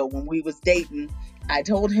time ago when we was dating, I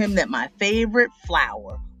told him that my favorite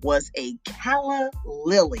flower was a calla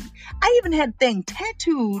lily. I even had the thing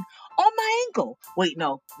tattooed on my ankle. Wait,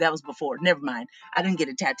 no, that was before. Never mind. I didn't get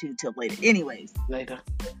it tattooed till later. Anyways. Later.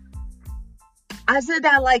 I said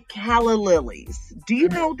I like calla lilies. Do you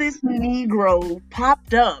know this Negro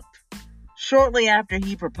popped up shortly after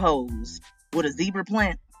he proposed with a zebra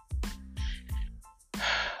plant?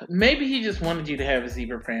 Maybe he just wanted you to have a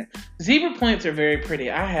zebra plant. Zebra plants are very pretty.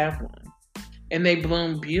 I have one. And they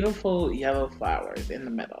bloom beautiful yellow flowers in the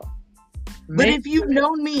middle. But if you've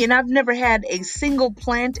known me and I've never had a single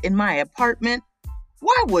plant in my apartment,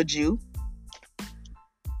 why would you?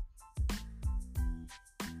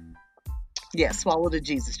 Yeah, swallow the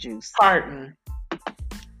Jesus juice. Pardon.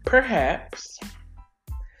 Perhaps.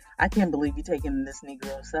 I can't believe you're taking this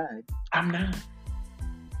Negro side. I'm not.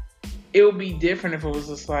 It would be different if it was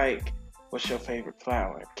just like, what's your favorite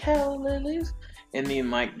flower? Calla lilies. And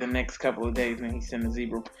then, like, the next couple of days, then he sent a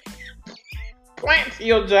zebra plant to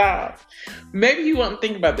your job. Maybe he won't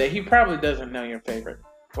think about that. He probably doesn't know your favorite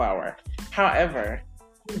flower. However,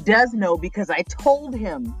 he does know because I told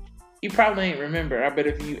him. He probably ain't remember. I bet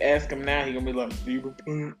if you ask him now, he gonna be like, zebra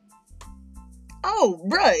plant. Oh,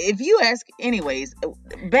 bruh, if you ask... Anyways,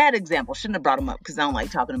 bad example. Shouldn't have brought him up because I don't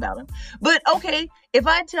like talking about him. But, okay, if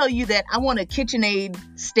I tell you that I want a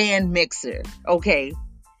KitchenAid stand mixer, okay...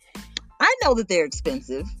 I know that they're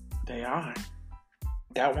expensive. They are.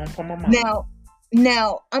 Got one for my mom.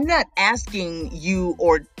 Now, I'm not asking you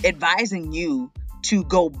or advising you to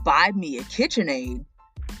go buy me a KitchenAid,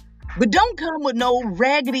 but don't come with no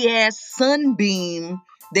raggedy ass Sunbeam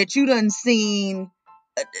that you done seen.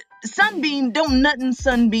 Sunbeam, don't nothing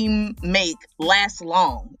Sunbeam make last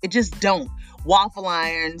long. It just don't. Waffle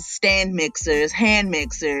irons, stand mixers, hand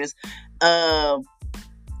mixers,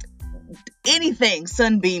 anything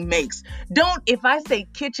Sunbeam makes. Don't, if I say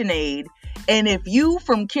KitchenAid, and if you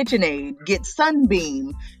from KitchenAid get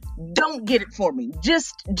Sunbeam, don't get it for me.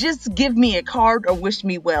 Just give me a card or wish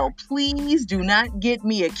me well. Please do not get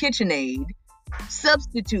me a KitchenAid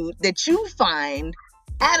substitute that you find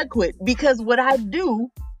adequate, because what I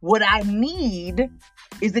need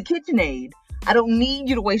is a KitchenAid. I don't need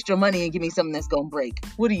you to waste your money and give me something that's gonna break.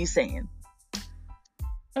 What are you saying?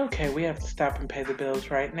 Okay, we have to stop and pay the bills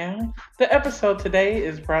right now. The episode today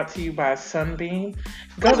is brought to you by Sunbeam.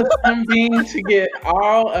 Go to Sunbeam to get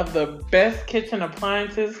all of the best kitchen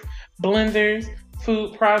appliances, blenders,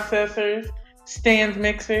 food processors, stand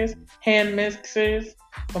mixers, hand mixers,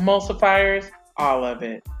 emulsifiers, all of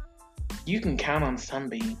it. You can count on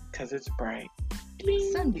Sunbeam because it's bright.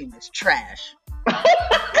 Sunbeam is trash.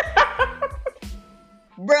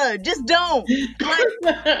 Bruh, just don't. Like,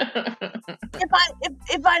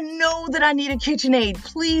 if I know that I need a KitchenAid,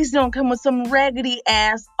 please don't come with some raggedy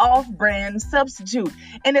ass off-brand substitute.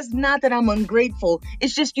 And it's not that I'm ungrateful.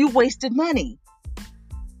 It's just you wasted money.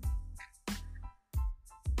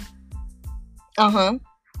 Uh-huh.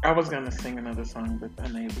 I was gonna sing another song, but I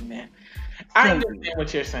may be mad. I understand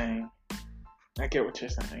what you're saying. I get what you're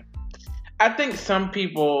saying. I think some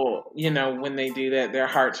people, when they do that, their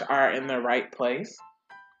hearts are in the right place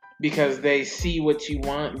because they see what you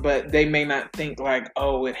want, but they may not think like,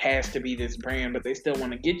 oh, it has to be this brand, but they still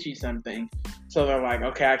want to get you something. So they're like,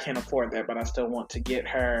 okay, I can't afford that, but I still want to get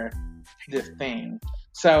her this thing.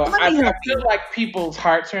 So I feel like people's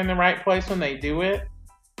hearts are in the right place when they do it,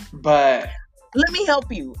 but... Let me help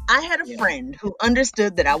you. I had a friend who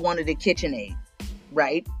understood that I wanted a KitchenAid,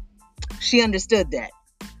 right? She understood that.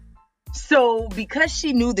 So because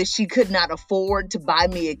she knew that she could not afford to buy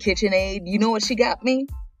me a KitchenAid, you know what she got me?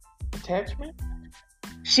 Attachment?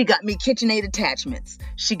 She got me KitchenAid attachments.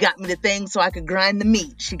 She got me the thing so I could grind the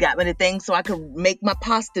meat. She got me the thing so I could make my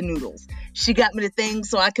pasta noodles. She got me the thing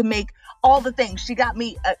so I could make all the things. She got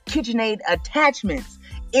me KitchenAid attachments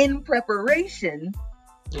in preparation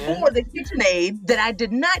for the KitchenAid that I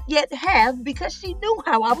did not yet have because she knew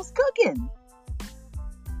how I was cooking.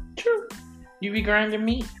 True. You be grinding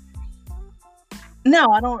meat?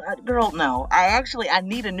 No, I don't. Girl, no. I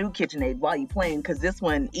need a new KitchenAid while you're playing because this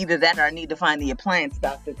one, either that or I need to find the appliance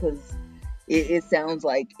doctor because it sounds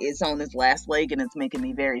like it's on its last leg and it's making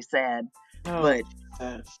me very sad. Oh, but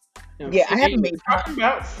yeah, I haven't made talking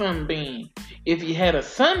about Sunbeam. If you had a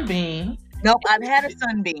Sunbeam. Nope, I've had a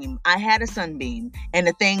Sunbeam. I had a Sunbeam and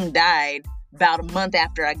the thing died about a month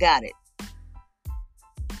after I got it.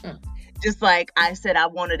 Just like I said, I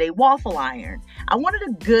wanted a waffle iron. I wanted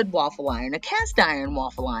a good waffle iron, a cast iron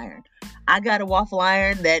waffle iron. I got a waffle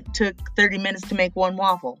iron that took 30 minutes to make one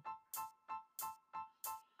waffle.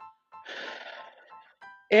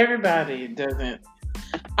 Everybody doesn't.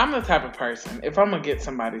 I'm the type of person, if I'm going to get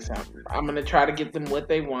somebody something, I'm going to try to get them what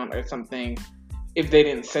they want or something. If they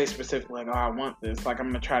didn't say specifically, like, oh, I want this, like, I'm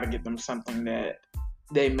going to try to get them something that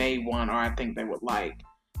they may want or I think they would like.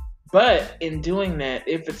 But in doing that,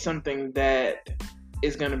 if it's something that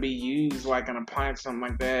is going to be used like an appliance, something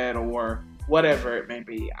like that, or whatever it may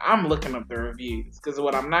be, I'm looking up the reviews. Because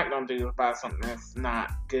what I'm not going to do is buy something that's not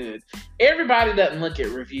good. Everybody doesn't look at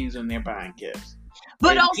reviews when they're buying gifts.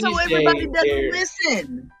 But also everybody doesn't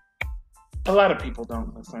listen. A lot of people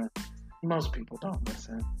don't listen. Most people don't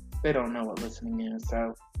listen. They don't know what listening is.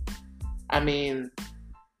 So, I mean,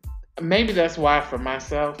 maybe that's why for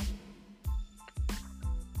myself,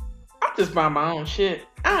 I just buy my own shit.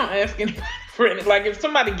 I don't ask anybody for it. Like, if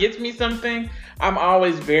somebody gets me something, I'm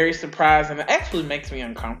always very surprised, and it actually makes me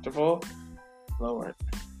uncomfortable. Lord,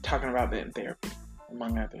 talking about that in therapy,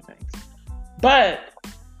 among other things. But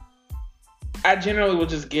I generally will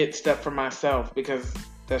just get stuff for myself because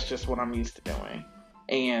that's just what I'm used to doing.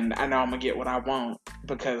 And I know I'm going to get what I want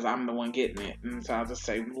because I'm the one getting it. And so I'll just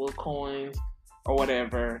save little coins or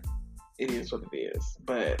whatever. It is what it is.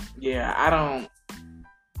 But yeah,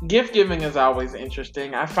 gift giving is always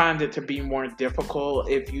interesting. I find it to be more difficult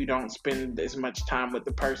if you don't spend as much time with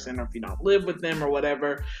the person or if you don't live with them or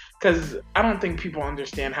whatever. Because I don't think people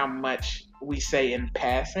understand how much we say in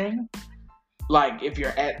passing. Like if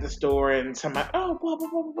you're at the store and somebody, oh, blah, blah,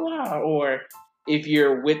 blah, blah, blah. Or if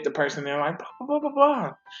you're with the person, they're like, blah, blah, blah, blah,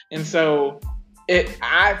 blah. And so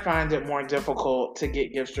I find it more difficult to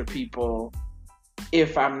get gifts for people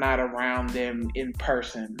if I'm not around them in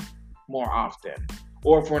person more often.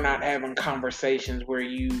 Or if we're not having conversations where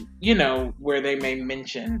where they may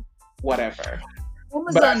mention whatever.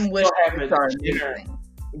 Amazon wish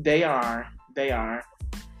they are.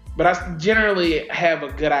 But I generally have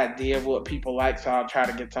a good idea of what people like, so I'll try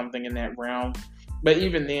to get something in that realm. But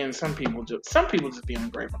even then, some people just be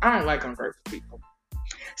ungrateful. I don't like ungrateful people.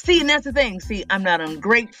 See, and that's the thing. See, I'm not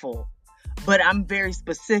ungrateful, but I'm very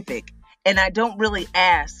specific. And I don't really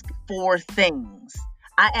ask for things.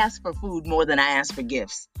 I ask for food more than I ask for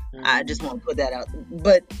gifts. Mm-hmm. I just want to put that out.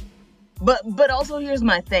 But also here's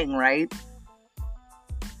my thing, right?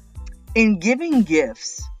 In giving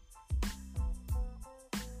gifts,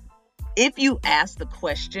 if you ask the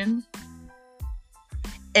question,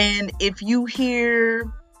 and if I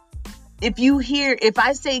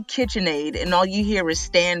say KitchenAid and all you hear is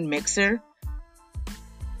stand mixer,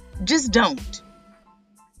 just don't.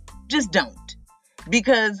 Just don't.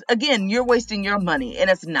 Because, again, you're wasting your money. And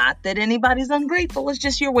it's not that anybody's ungrateful. It's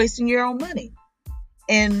just you're wasting your own money.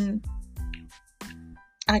 And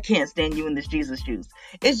I can't stand you in this Jesus juice.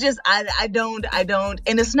 It's just I don't,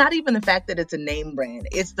 and it's not even the fact that it's a name brand.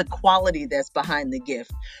 It's the quality that's behind the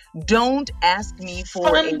gift. Don't ask me for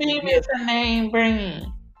Sunbeam is a name brand.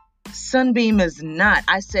 Sunbeam is not.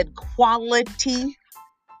 I said quality.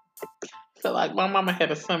 I feel like my mama had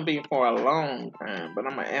a Sunbeam for a long time, but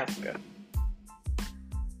I'm gonna ask her.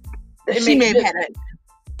 She may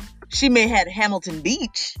have had Hamilton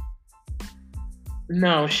Beach.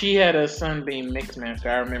 No, she had a Sunbeam Mixmaster.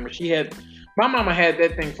 I remember my mama had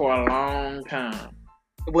that thing for a long time.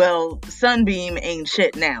 Well, Sunbeam ain't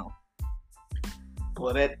shit now.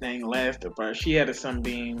 Well, that thing lasted for her. She had a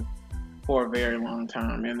Sunbeam for a very long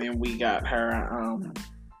time, and then we got her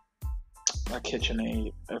a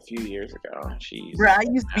KitchenAid a few years ago. Bro, I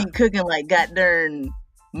used to be cooking like goddamn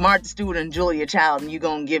Martha Stewart and Julia Child, and you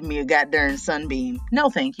gonna give me a goddamn Sunbeam? No,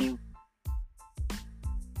 thank you.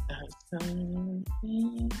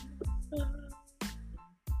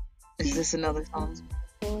 Is this another song?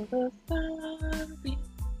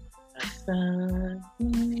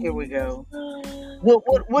 Here we go.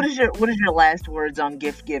 What is your last words on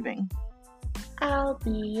gift giving? I'll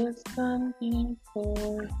be a Sunbeam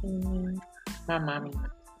for him. My mommy.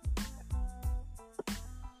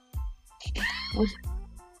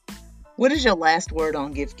 What is your last word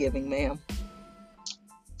on gift giving, ma'am?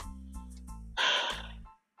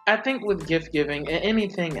 I think with gift giving and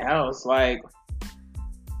anything else, like,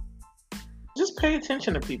 just pay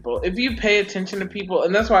attention to people. If you pay attention to people,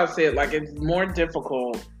 and that's why I said, like, it's more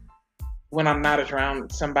difficult when I'm not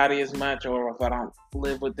around somebody as much, or if I don't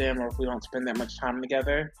live with them, or if we don't spend that much time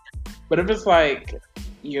together. But if it's like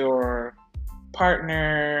your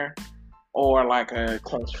partner or like a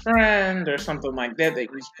close friend or something like that that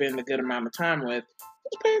you spend a good amount of time with,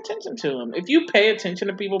 just pay attention to them. If you pay attention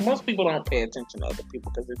to people, most people don't pay attention to other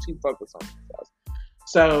people because they're too focused on themselves.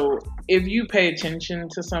 So if you pay attention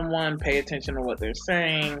to someone, pay attention to what they're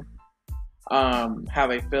saying, how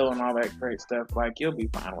they feel and all that great stuff, like, you'll be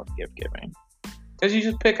fine with gift giving. Because you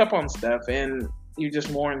just pick up on stuff and you're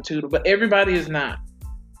just more in tune. But everybody is not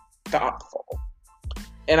thoughtful.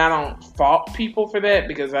 And I don't fault people for that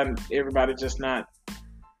because everybody's just not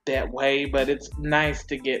that way. But it's nice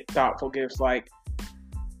to get thoughtful gifts. Like,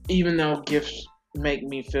 even though gifts make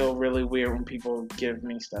me feel really weird when people give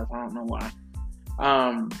me stuff. I don't know why.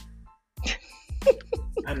 I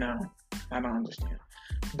know. I don't understand.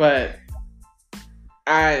 But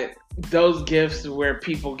those gifts where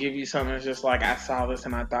people give you something that's just like, I saw this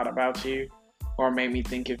and I thought about you, or made me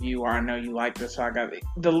think of you, or I know you like this, so I got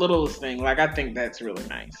the littlest thing. Like, I think that's really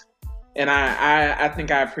nice. And I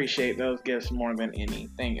think I appreciate those gifts more than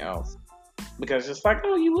anything else. Because it's like,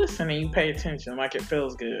 oh, you listen and you pay attention. Like, it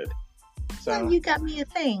feels good. So, well, you got me a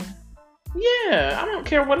thing. Yeah, I don't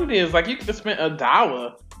care what it is. Like, you could have spent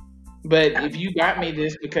 $1. But if you got me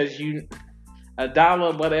this because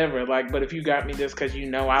 $1, whatever. Like, but if you got me this because you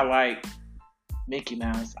know I like Mickey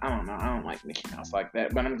Mouse, I don't know. I don't like Mickey Mouse like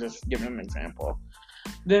that, but I'm just giving an example.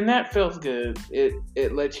 Then that feels good.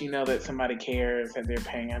 It lets you know that somebody cares, that they're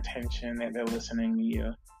paying attention, that they're listening to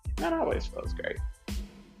you. That always feels great.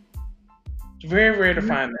 It's very rare to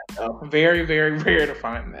find that, though. Very, very rare to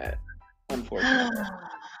find that, unfortunately.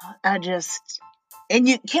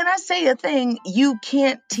 Can I say a thing? You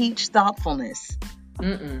can't teach thoughtfulness.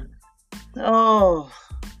 Oh,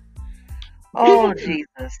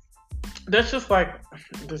 Jesus. That's just like,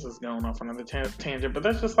 this is going off another tangent, but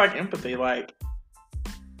that's just like empathy. Like,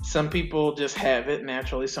 some people just have it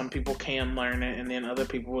naturally. Some people can learn it, and then other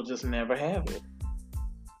people will just never have it.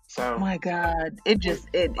 So, oh my God, it's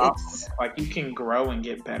like, you can grow and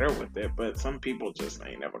get better with it, but some people just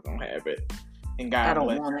ain't never gonna have it. And God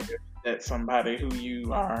bless that somebody who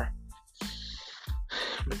you are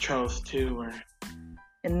betrothed to,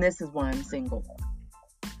 and this is why I'm single.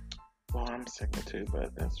 Well, I'm single too,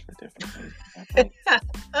 but that's for different reasons.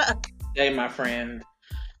 Today, my friend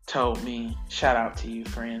told me, shout out to you,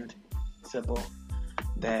 friend Sybil,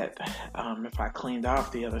 that if I cleaned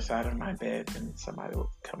off the other side of my bed, then somebody would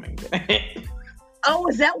come and get it. Oh,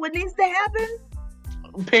 is that what needs to happen?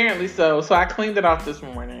 Apparently so. So I cleaned it off this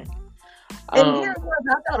morning. And here it was.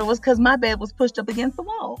 I thought it was because my bed was pushed up against the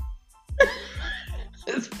wall.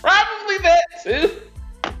 It's probably that too.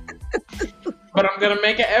 But I'm going to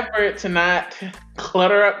make an effort to not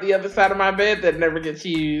clutter up the other side of my bed that never gets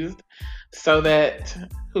used, so that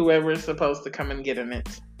whoever is supposed to come and get in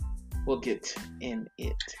it will get in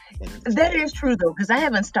it. That is true, though, because I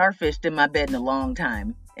haven't starfished in my bed in a long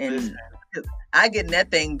time. And I get in that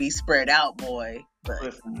thing be spread out, boy. But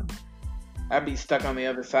listen, I be stuck on the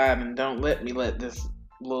other side, and don't let me let this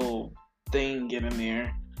little thing get in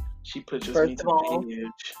there. She pushes me to the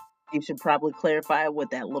edge. You should probably clarify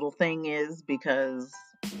what that little thing is, because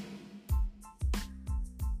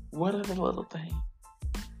What is a little thing?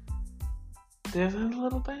 There's a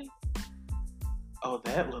little thing? Oh,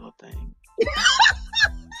 that little thing.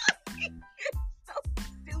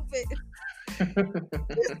 stupid.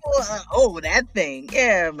 Oh, that thing.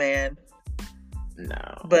 Yeah, man.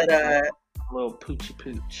 No. But a little poochy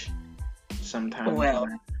pooch. Sometimes well,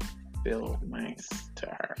 feel nice to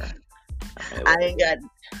her. I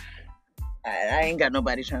ain't got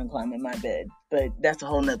nobody trying to climb in my bed, but that's a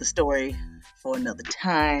whole nother story for another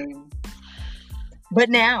time. But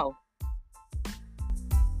now,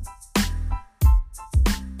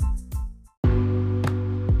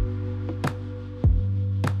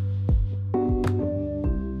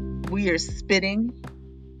 we are spitting,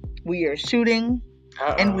 we are shooting,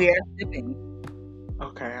 and we are sipping.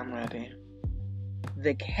 Okay, I'm ready.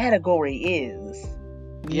 The category is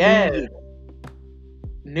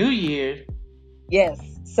New Year. Yes.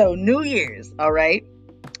 So New Year's, all right?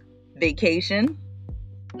 Vacation,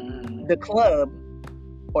 the club,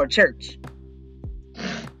 or church?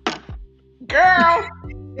 Girl!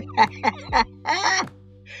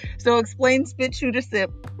 So explain spit, shoot, or sip.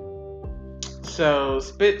 So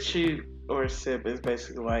spit, shoot, or sip is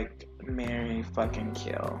basically like marry, fucking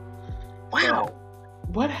kill. Wow. But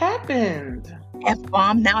what happened?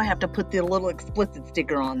 F-bomb. Now I have to put the little explicit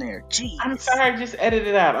sticker on there. Jeez. I'm sorry, just edit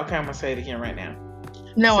it out. Okay, I'm gonna say it again right now.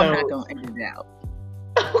 No, I'm not gonna edit it out.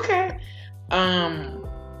 Okay.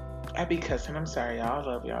 I be cussing. I'm sorry, y'all. I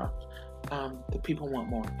love y'all. The people want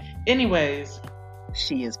more. Anyways.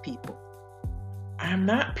 She is people. I'm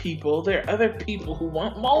not people. There are other people who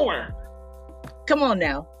want more. Come on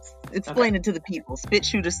now. Explain it to the people. Spit,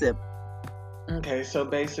 shoot, or sip. Okay, so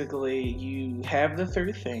basically you have the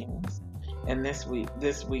three things. And this week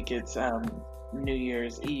it's New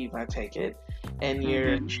Year's Eve, I take it. And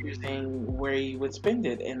you're choosing where you would spend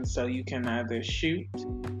it. And so you can either shoot,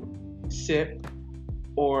 sip,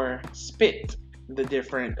 or spit the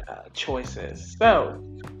different choices. So,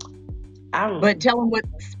 but tell them what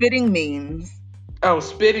spitting means. Oh,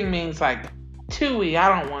 spitting means like tooey.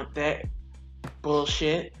 I don't want that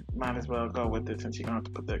bullshit. Might as well go with it since you're gonna have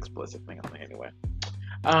to put the explicit thing on it anyway.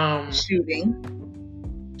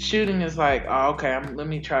 Shooting is like, oh, okay. Let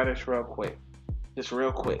me try this real quick. Just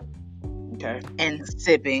real quick. Okay. And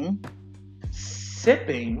sipping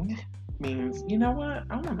means, you know what?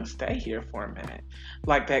 I want to stay here for a minute.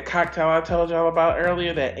 Like that cocktail I told y'all about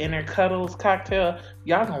earlier, that Inner Cuddles cocktail.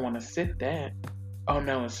 Y'all gonna want to sip that. Oh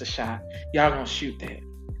no, it's a shot. Y'all gonna shoot that.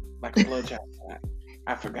 Like a blowjob shot.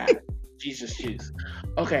 I forgot it. Jesus juice.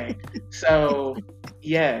 Okay, so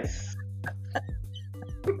yes.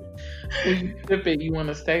 When you sip it, you want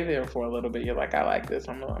to stay there for a little bit. You're like, I like this.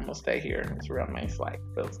 I'm gonna stay here. It's real nice. Like,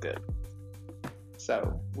 feels good.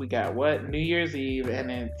 So we got what? New Year's Eve,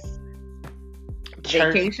 and it's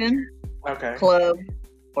church. Vacation, okay, club,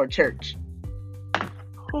 or church.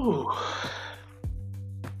 Ooh.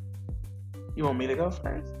 You want me to go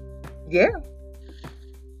first? Yeah.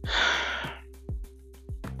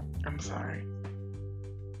 I'm sorry.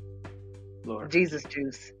 Lord. Jesus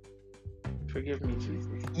juice. Forgive me,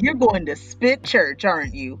 Jesus. You're going to spit church,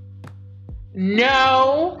 aren't you?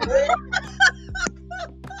 No.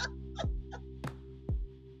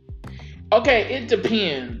 Okay, it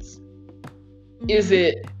depends. Is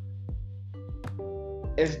it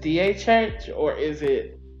SDA church or is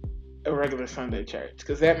it a regular Sunday church?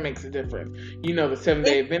 Because that makes a difference. You know, the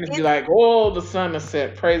 7-Day Adventists be like, oh, the sun is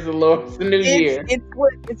set. Praise the Lord. It's the new year.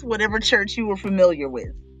 It's whatever church you were familiar with.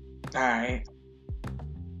 All right.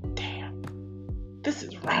 Damn. This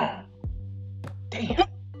is wrong. Damn.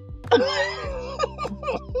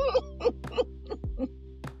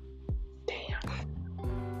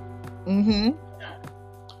 Damn.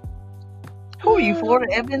 Who are you,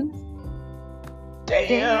 Florida Evans?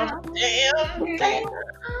 Damn.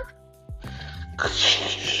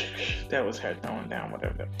 That was her throwing down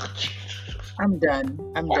whatever. I'm done.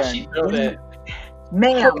 She know that?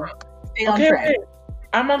 Ma'am, stay on track. Wait.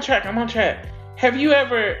 I'm on track. Have you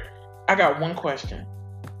ever... I got one question.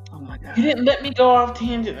 Oh my God. You didn't let me go off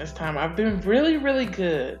tangent this time. I've been really, really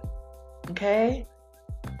good. Okay?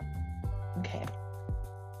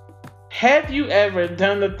 Have you ever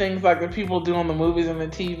done the things like the people do on the movies and the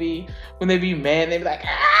TV when they be mad and they be like,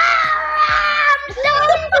 I'm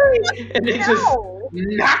sorry! And they just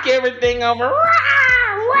knock everything over.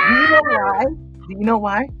 Do you know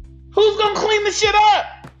why? Who's gonna clean the shit up?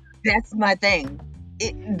 That's my thing.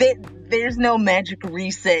 There's no magic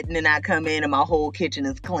reset and then I come in and my whole kitchen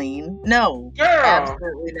is clean. No. Girl.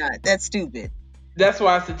 Absolutely not. That's stupid. That's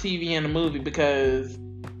why it's the TV and the movie, because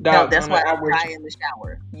No, that's why I cry in the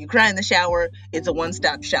shower. You cry in the shower, it's a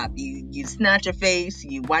one-stop shop. You snatch your face,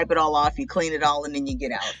 you wipe it all off, you clean it all, and then you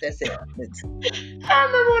get out. That's it. I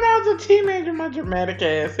remember when I was a teenager, my dramatic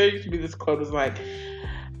ass, there used to be this quote, was like,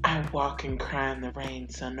 I walk and cry in the rain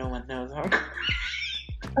so no one knows I'm crying.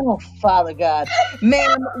 Oh, Father God.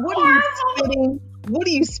 Ma'am, what are you spitting? What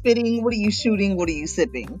are you spitting? What are you shooting? What are you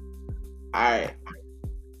sipping? I'm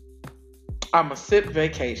a sip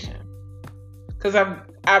vacation. Because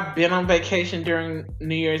I've been on vacation during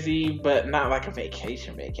New Year's Eve, but not like a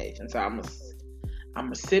vacation. So I'm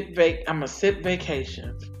a sip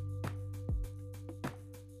vacation.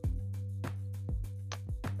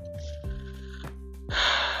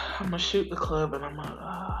 I'm gonna shoot the club and I'm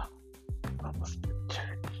gonna spit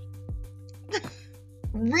church.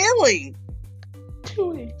 Really?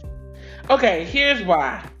 Do it. Okay, here's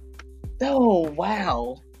why. Oh,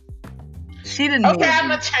 wow. She didn't. Okay, I'm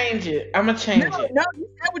gonna change it. No, you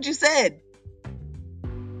said what you said.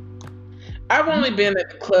 I've only been at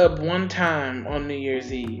the club one time on New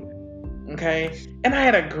Year's Eve. Okay, and I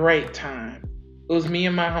had a great time. It was me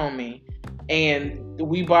and my homie, and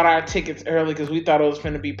we bought our tickets early because we thought it was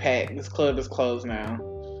going to be packed. This club is closed now.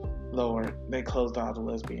 Lord, they closed all the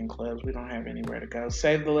lesbian clubs. We don't have anywhere to go.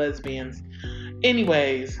 Save the lesbians.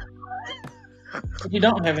 Anyways, we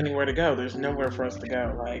don't have anywhere to go. There's nowhere for us to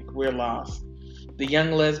go. Like, we're lost. The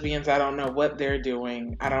young lesbians, I don't know what they're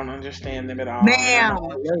doing. I don't understand them at all. Ma'am,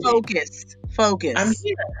 focus. I'm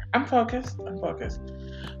here. I'm focused.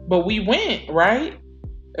 But we went, right?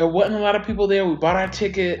 There wasn't a lot of people there. We bought our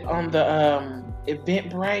ticket on the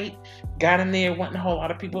Eventbrite. Got in there, wasn't a whole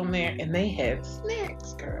lot of people in there, and they had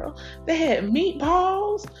snacks, girl. They had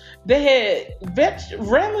meatballs. They had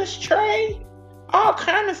relish tray, all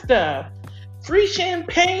kind of stuff. Free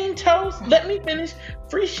champagne toast. Let me finish.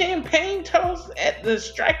 Free champagne toast at the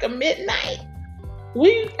strike of midnight.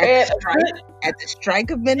 At the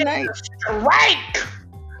strike of midnight. Strike.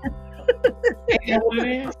 Ain't that what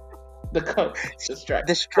it is? The coke. The strike.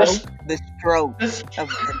 The stroke.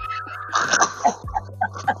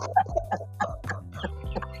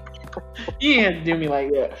 You had to do me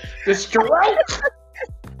like that. The stroke.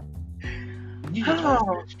 You just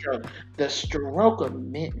want the stroke. The stroke of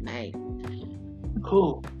midnight.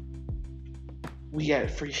 Cool. We got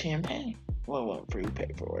free champagne. Well, free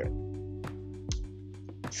pay for it.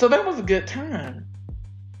 So that was a good time.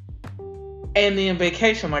 And then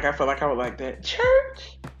vacation, like I felt like I would like that.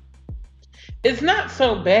 Church, it's not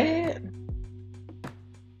so bad.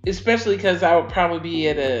 Especially because I would probably be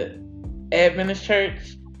at a Adventist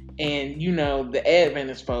church. And you know, the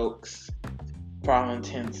Adventist folks, for all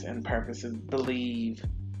intents and purposes, believe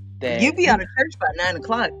that you be out of church by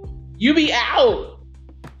 9:00. You be out.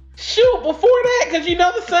 Shoot, before that, because you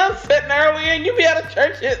know the sun's setting earlier, and you be out of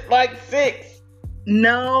church at like 6.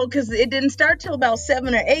 No, because it didn't start till about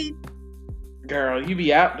 7 or 8. Girl, you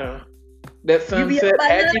be out though. That sunset,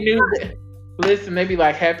 Happy New Year. Listen, they be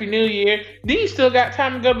like, Happy New Year. Then you still got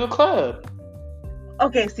time to go to the club.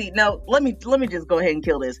 Okay, see, now let me just go ahead and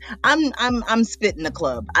kill this. I'm spitting the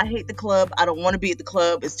club. I hate the club. I don't want to be at the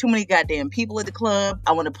club. It's too many goddamn people at the club.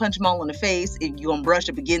 I want to punch them all in the face if you gonna brush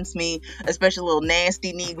up against me, especially little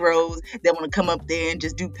nasty Negroes that want to come up there and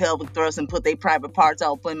just do pelvic thrusts and put their private parts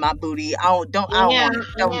all up in my booty. No.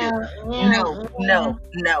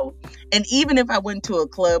 And even if I went to a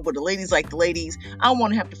club where the ladies like the ladies, I don't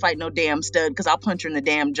want to have to fight no damn stud because I'll punch her in the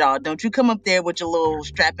damn jaw. Don't you come up there with your little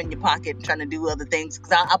strap in your pocket and trying to do other things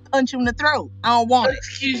because I'll punch you in the throat. I don't want it.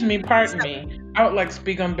 Excuse me, pardon me. I would like to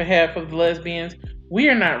speak on behalf of the lesbians. We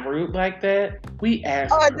are not rude like that. We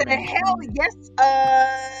ask. Oh, the hell yes.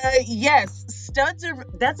 Yes. Studs are,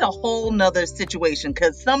 that's a whole nother situation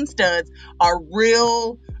because some studs are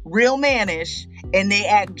real mannish and they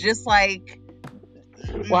act just like.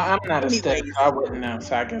 Well, I'm not a stud, so I wouldn't know,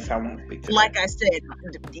 so I guess I won't speak to like that. I said,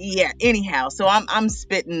 yeah, anyhow, so I'm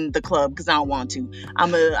spitting the club because I don't want to.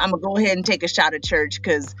 I'm gonna go ahead and take a shot at church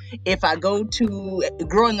because if I go to,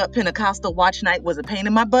 growing up Pentecostal, watch night was a pain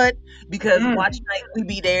in my butt because watch night, we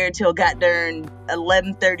be there till got darn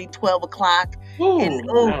 11:30, 12 o'clock. And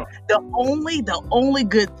the only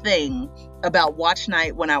good thing about watch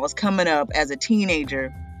night when I was coming up as a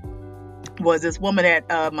teenager was this woman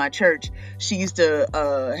at my church. She used to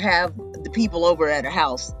have the people over at her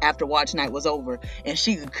house after watch night was over, and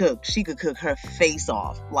she could cook. She could cook her face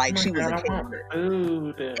off like she was a caterer.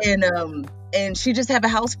 And she just have a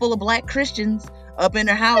house full of black Christians up in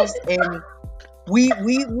her house, and we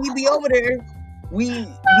be over there. We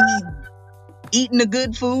eating the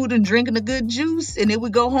good food and drinking the good juice, and then we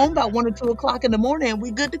go home by 1 or 2 o'clock in the morning, and we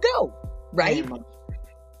good to go, right?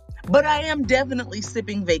 But I am definitely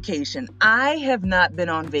sipping vacation. I have not been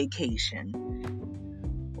on vacation.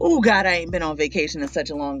 Oh God, I ain't been on vacation in such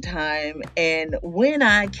a long time. And when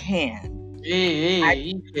I can,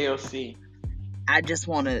 TLC. I just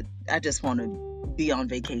wanna be on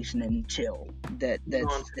vacation and chill. Going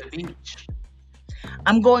to the beach.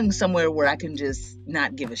 I'm going somewhere where I can just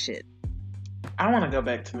not give a shit. I want to go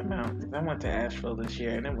back to the mountains. I went to Asheville this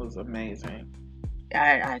year and it was amazing.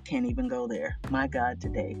 I can't even go there. My God,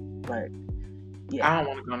 today. But yeah. I don't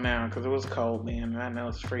want to go now because it was cold then, and I know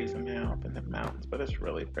it's freezing now up in the mountains, but it's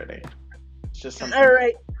really pretty. It's just something all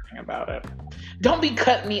right about it. Don't be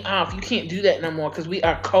cutting me off. You can't do that no more because we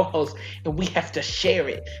are co-hosts and we have to share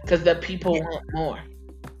it because the people want more.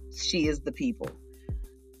 She is the people.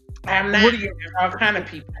 I'm not. There's all kind of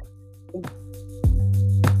people.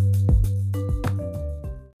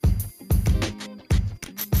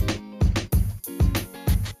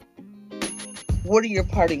 What are your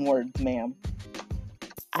parting words, ma'am?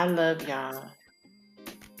 I love y'all.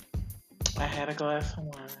 I had a glass of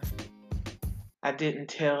wine. I didn't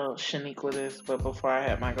tell Shaniqua this, but before I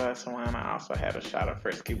had my glass of wine, I also had a shot of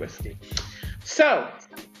Frisky Whiskey. So,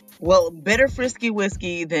 well, better Frisky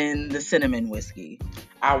Whiskey than the cinnamon whiskey.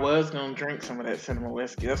 I was going to drink some of that cinnamon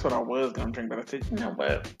whiskey. That's what I was going to drink, but I said, you know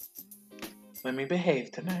what? Let me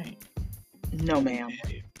behave tonight. No, ma'am.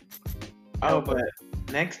 Oh, but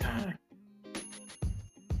next time.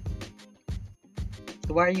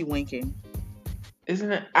 Why are you winking?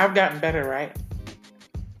 Isn't it? I've gotten better, right?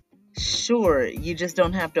 Sure. You just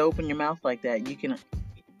don't have to open your mouth like that. You can...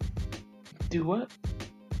 Do what?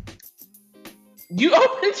 You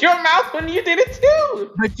opened your mouth when you did it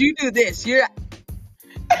too. But you do this. You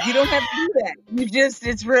don't have to do that.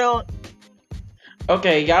 It's real.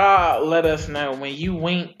 Okay, y'all let us know when you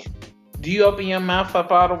wink. Do you open your mouth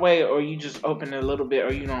up all the way, or you just open it a little bit,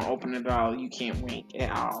 or you don't open it at all? You can't wink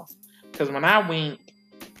at all. Because when I wink,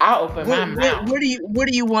 I open my mouth. Where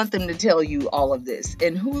do you want them to tell you all of this?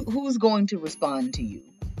 And who's going to respond to you?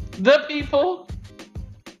 The people.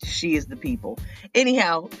 She is the people.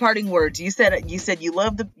 Anyhow, parting words. You said you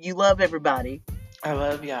love everybody. I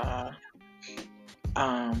love y'all.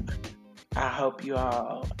 I hope you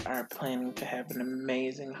all are planning to have an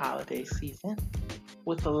amazing holiday season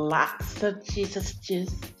with lots of Jesus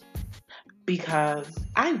juice. Because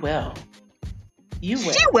I will. You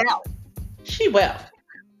will. She will. She will.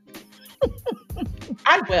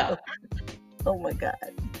 I will. Oh my God.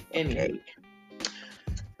 Anyway. Okay.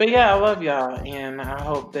 But yeah, I love y'all, and I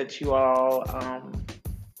hope that you all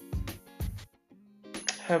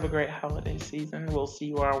have a great holiday season. We'll see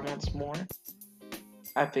you all once more.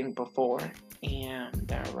 I think before,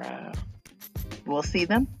 and we'll see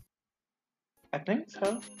them. I think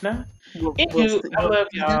so. No, I love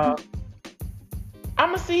y'all.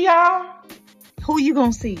 I'ma see y'all. Who you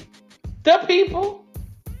gonna see? The people.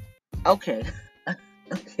 Okay.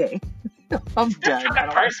 Okay. I'm done. I'm trying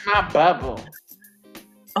to burst my bubble.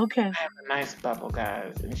 Okay. I have a nice bubble,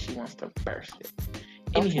 guys, and she wants to burst it.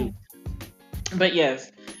 Okay. Anywho, but yes,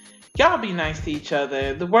 y'all be nice to each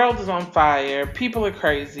other. The world is on fire. People are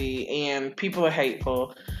crazy and people are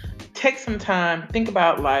hateful. Take some time, think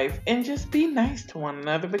about life, and just be nice to one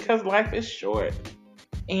another because life is short.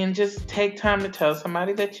 And just take time to tell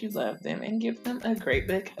somebody that you love them and give them a great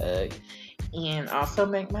big hug. And also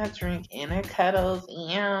make my drink inner cuddles.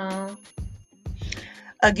 Yeah.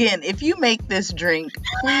 Again, if you make this drink,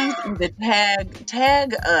 please either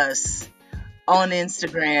tag us on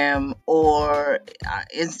Instagram, or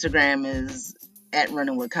Instagram is at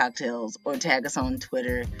Running with Cocktails, or tag us on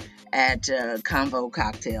Twitter at Convo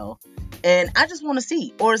Cocktail. And I just want to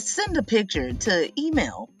see, or send a picture to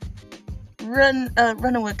email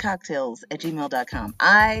runningwithcocktails@gmail.com.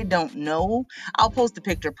 I don't know. I'll post a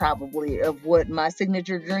picture probably of what my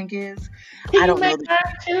signature drink is. Can I don't know.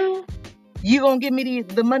 Too? You gonna give me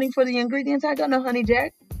the money for the ingredients? I got no honey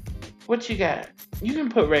jack. What you got? You can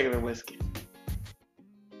put regular whiskey.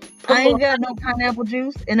 I ain't got no pineapple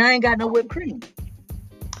juice, and I ain't got no whipped cream.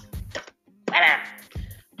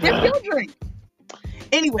 Give your drink.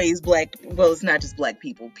 Anyways, it's not just black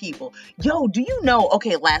people. Yo, do you know,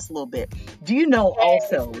 okay, last little bit. Do you know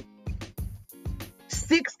also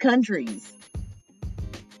 6 countries?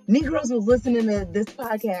 Negroes was listening to this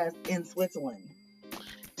podcast in Switzerland.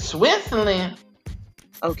 Switzerland?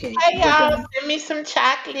 Okay. Hey, y'all, send me some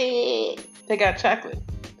chocolate. They got chocolate.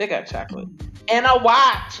 And a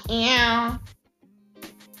watch. Yeah.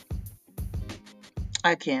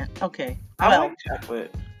 I can't. Okay. I like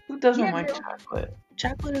chocolate. Who doesn't like chocolate?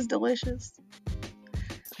 Chocolate is delicious.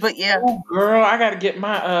 But yeah. Oh, girl, I gotta get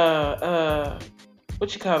my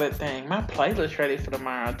what you call that thing? My playlist ready for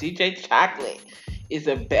tomorrow. DJ Chocolate is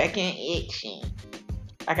a back and itching.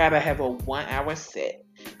 I gotta have a 1 hour set.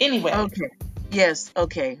 Anyway. Okay. Yes.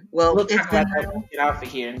 Okay. Well, we'll it's talk about been that when real. we get off of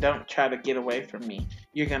here, and don't try to get away from me.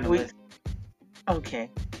 You're gonna listen. Okay.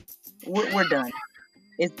 We're done.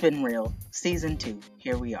 It's been real. Season 2.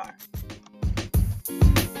 Here we are.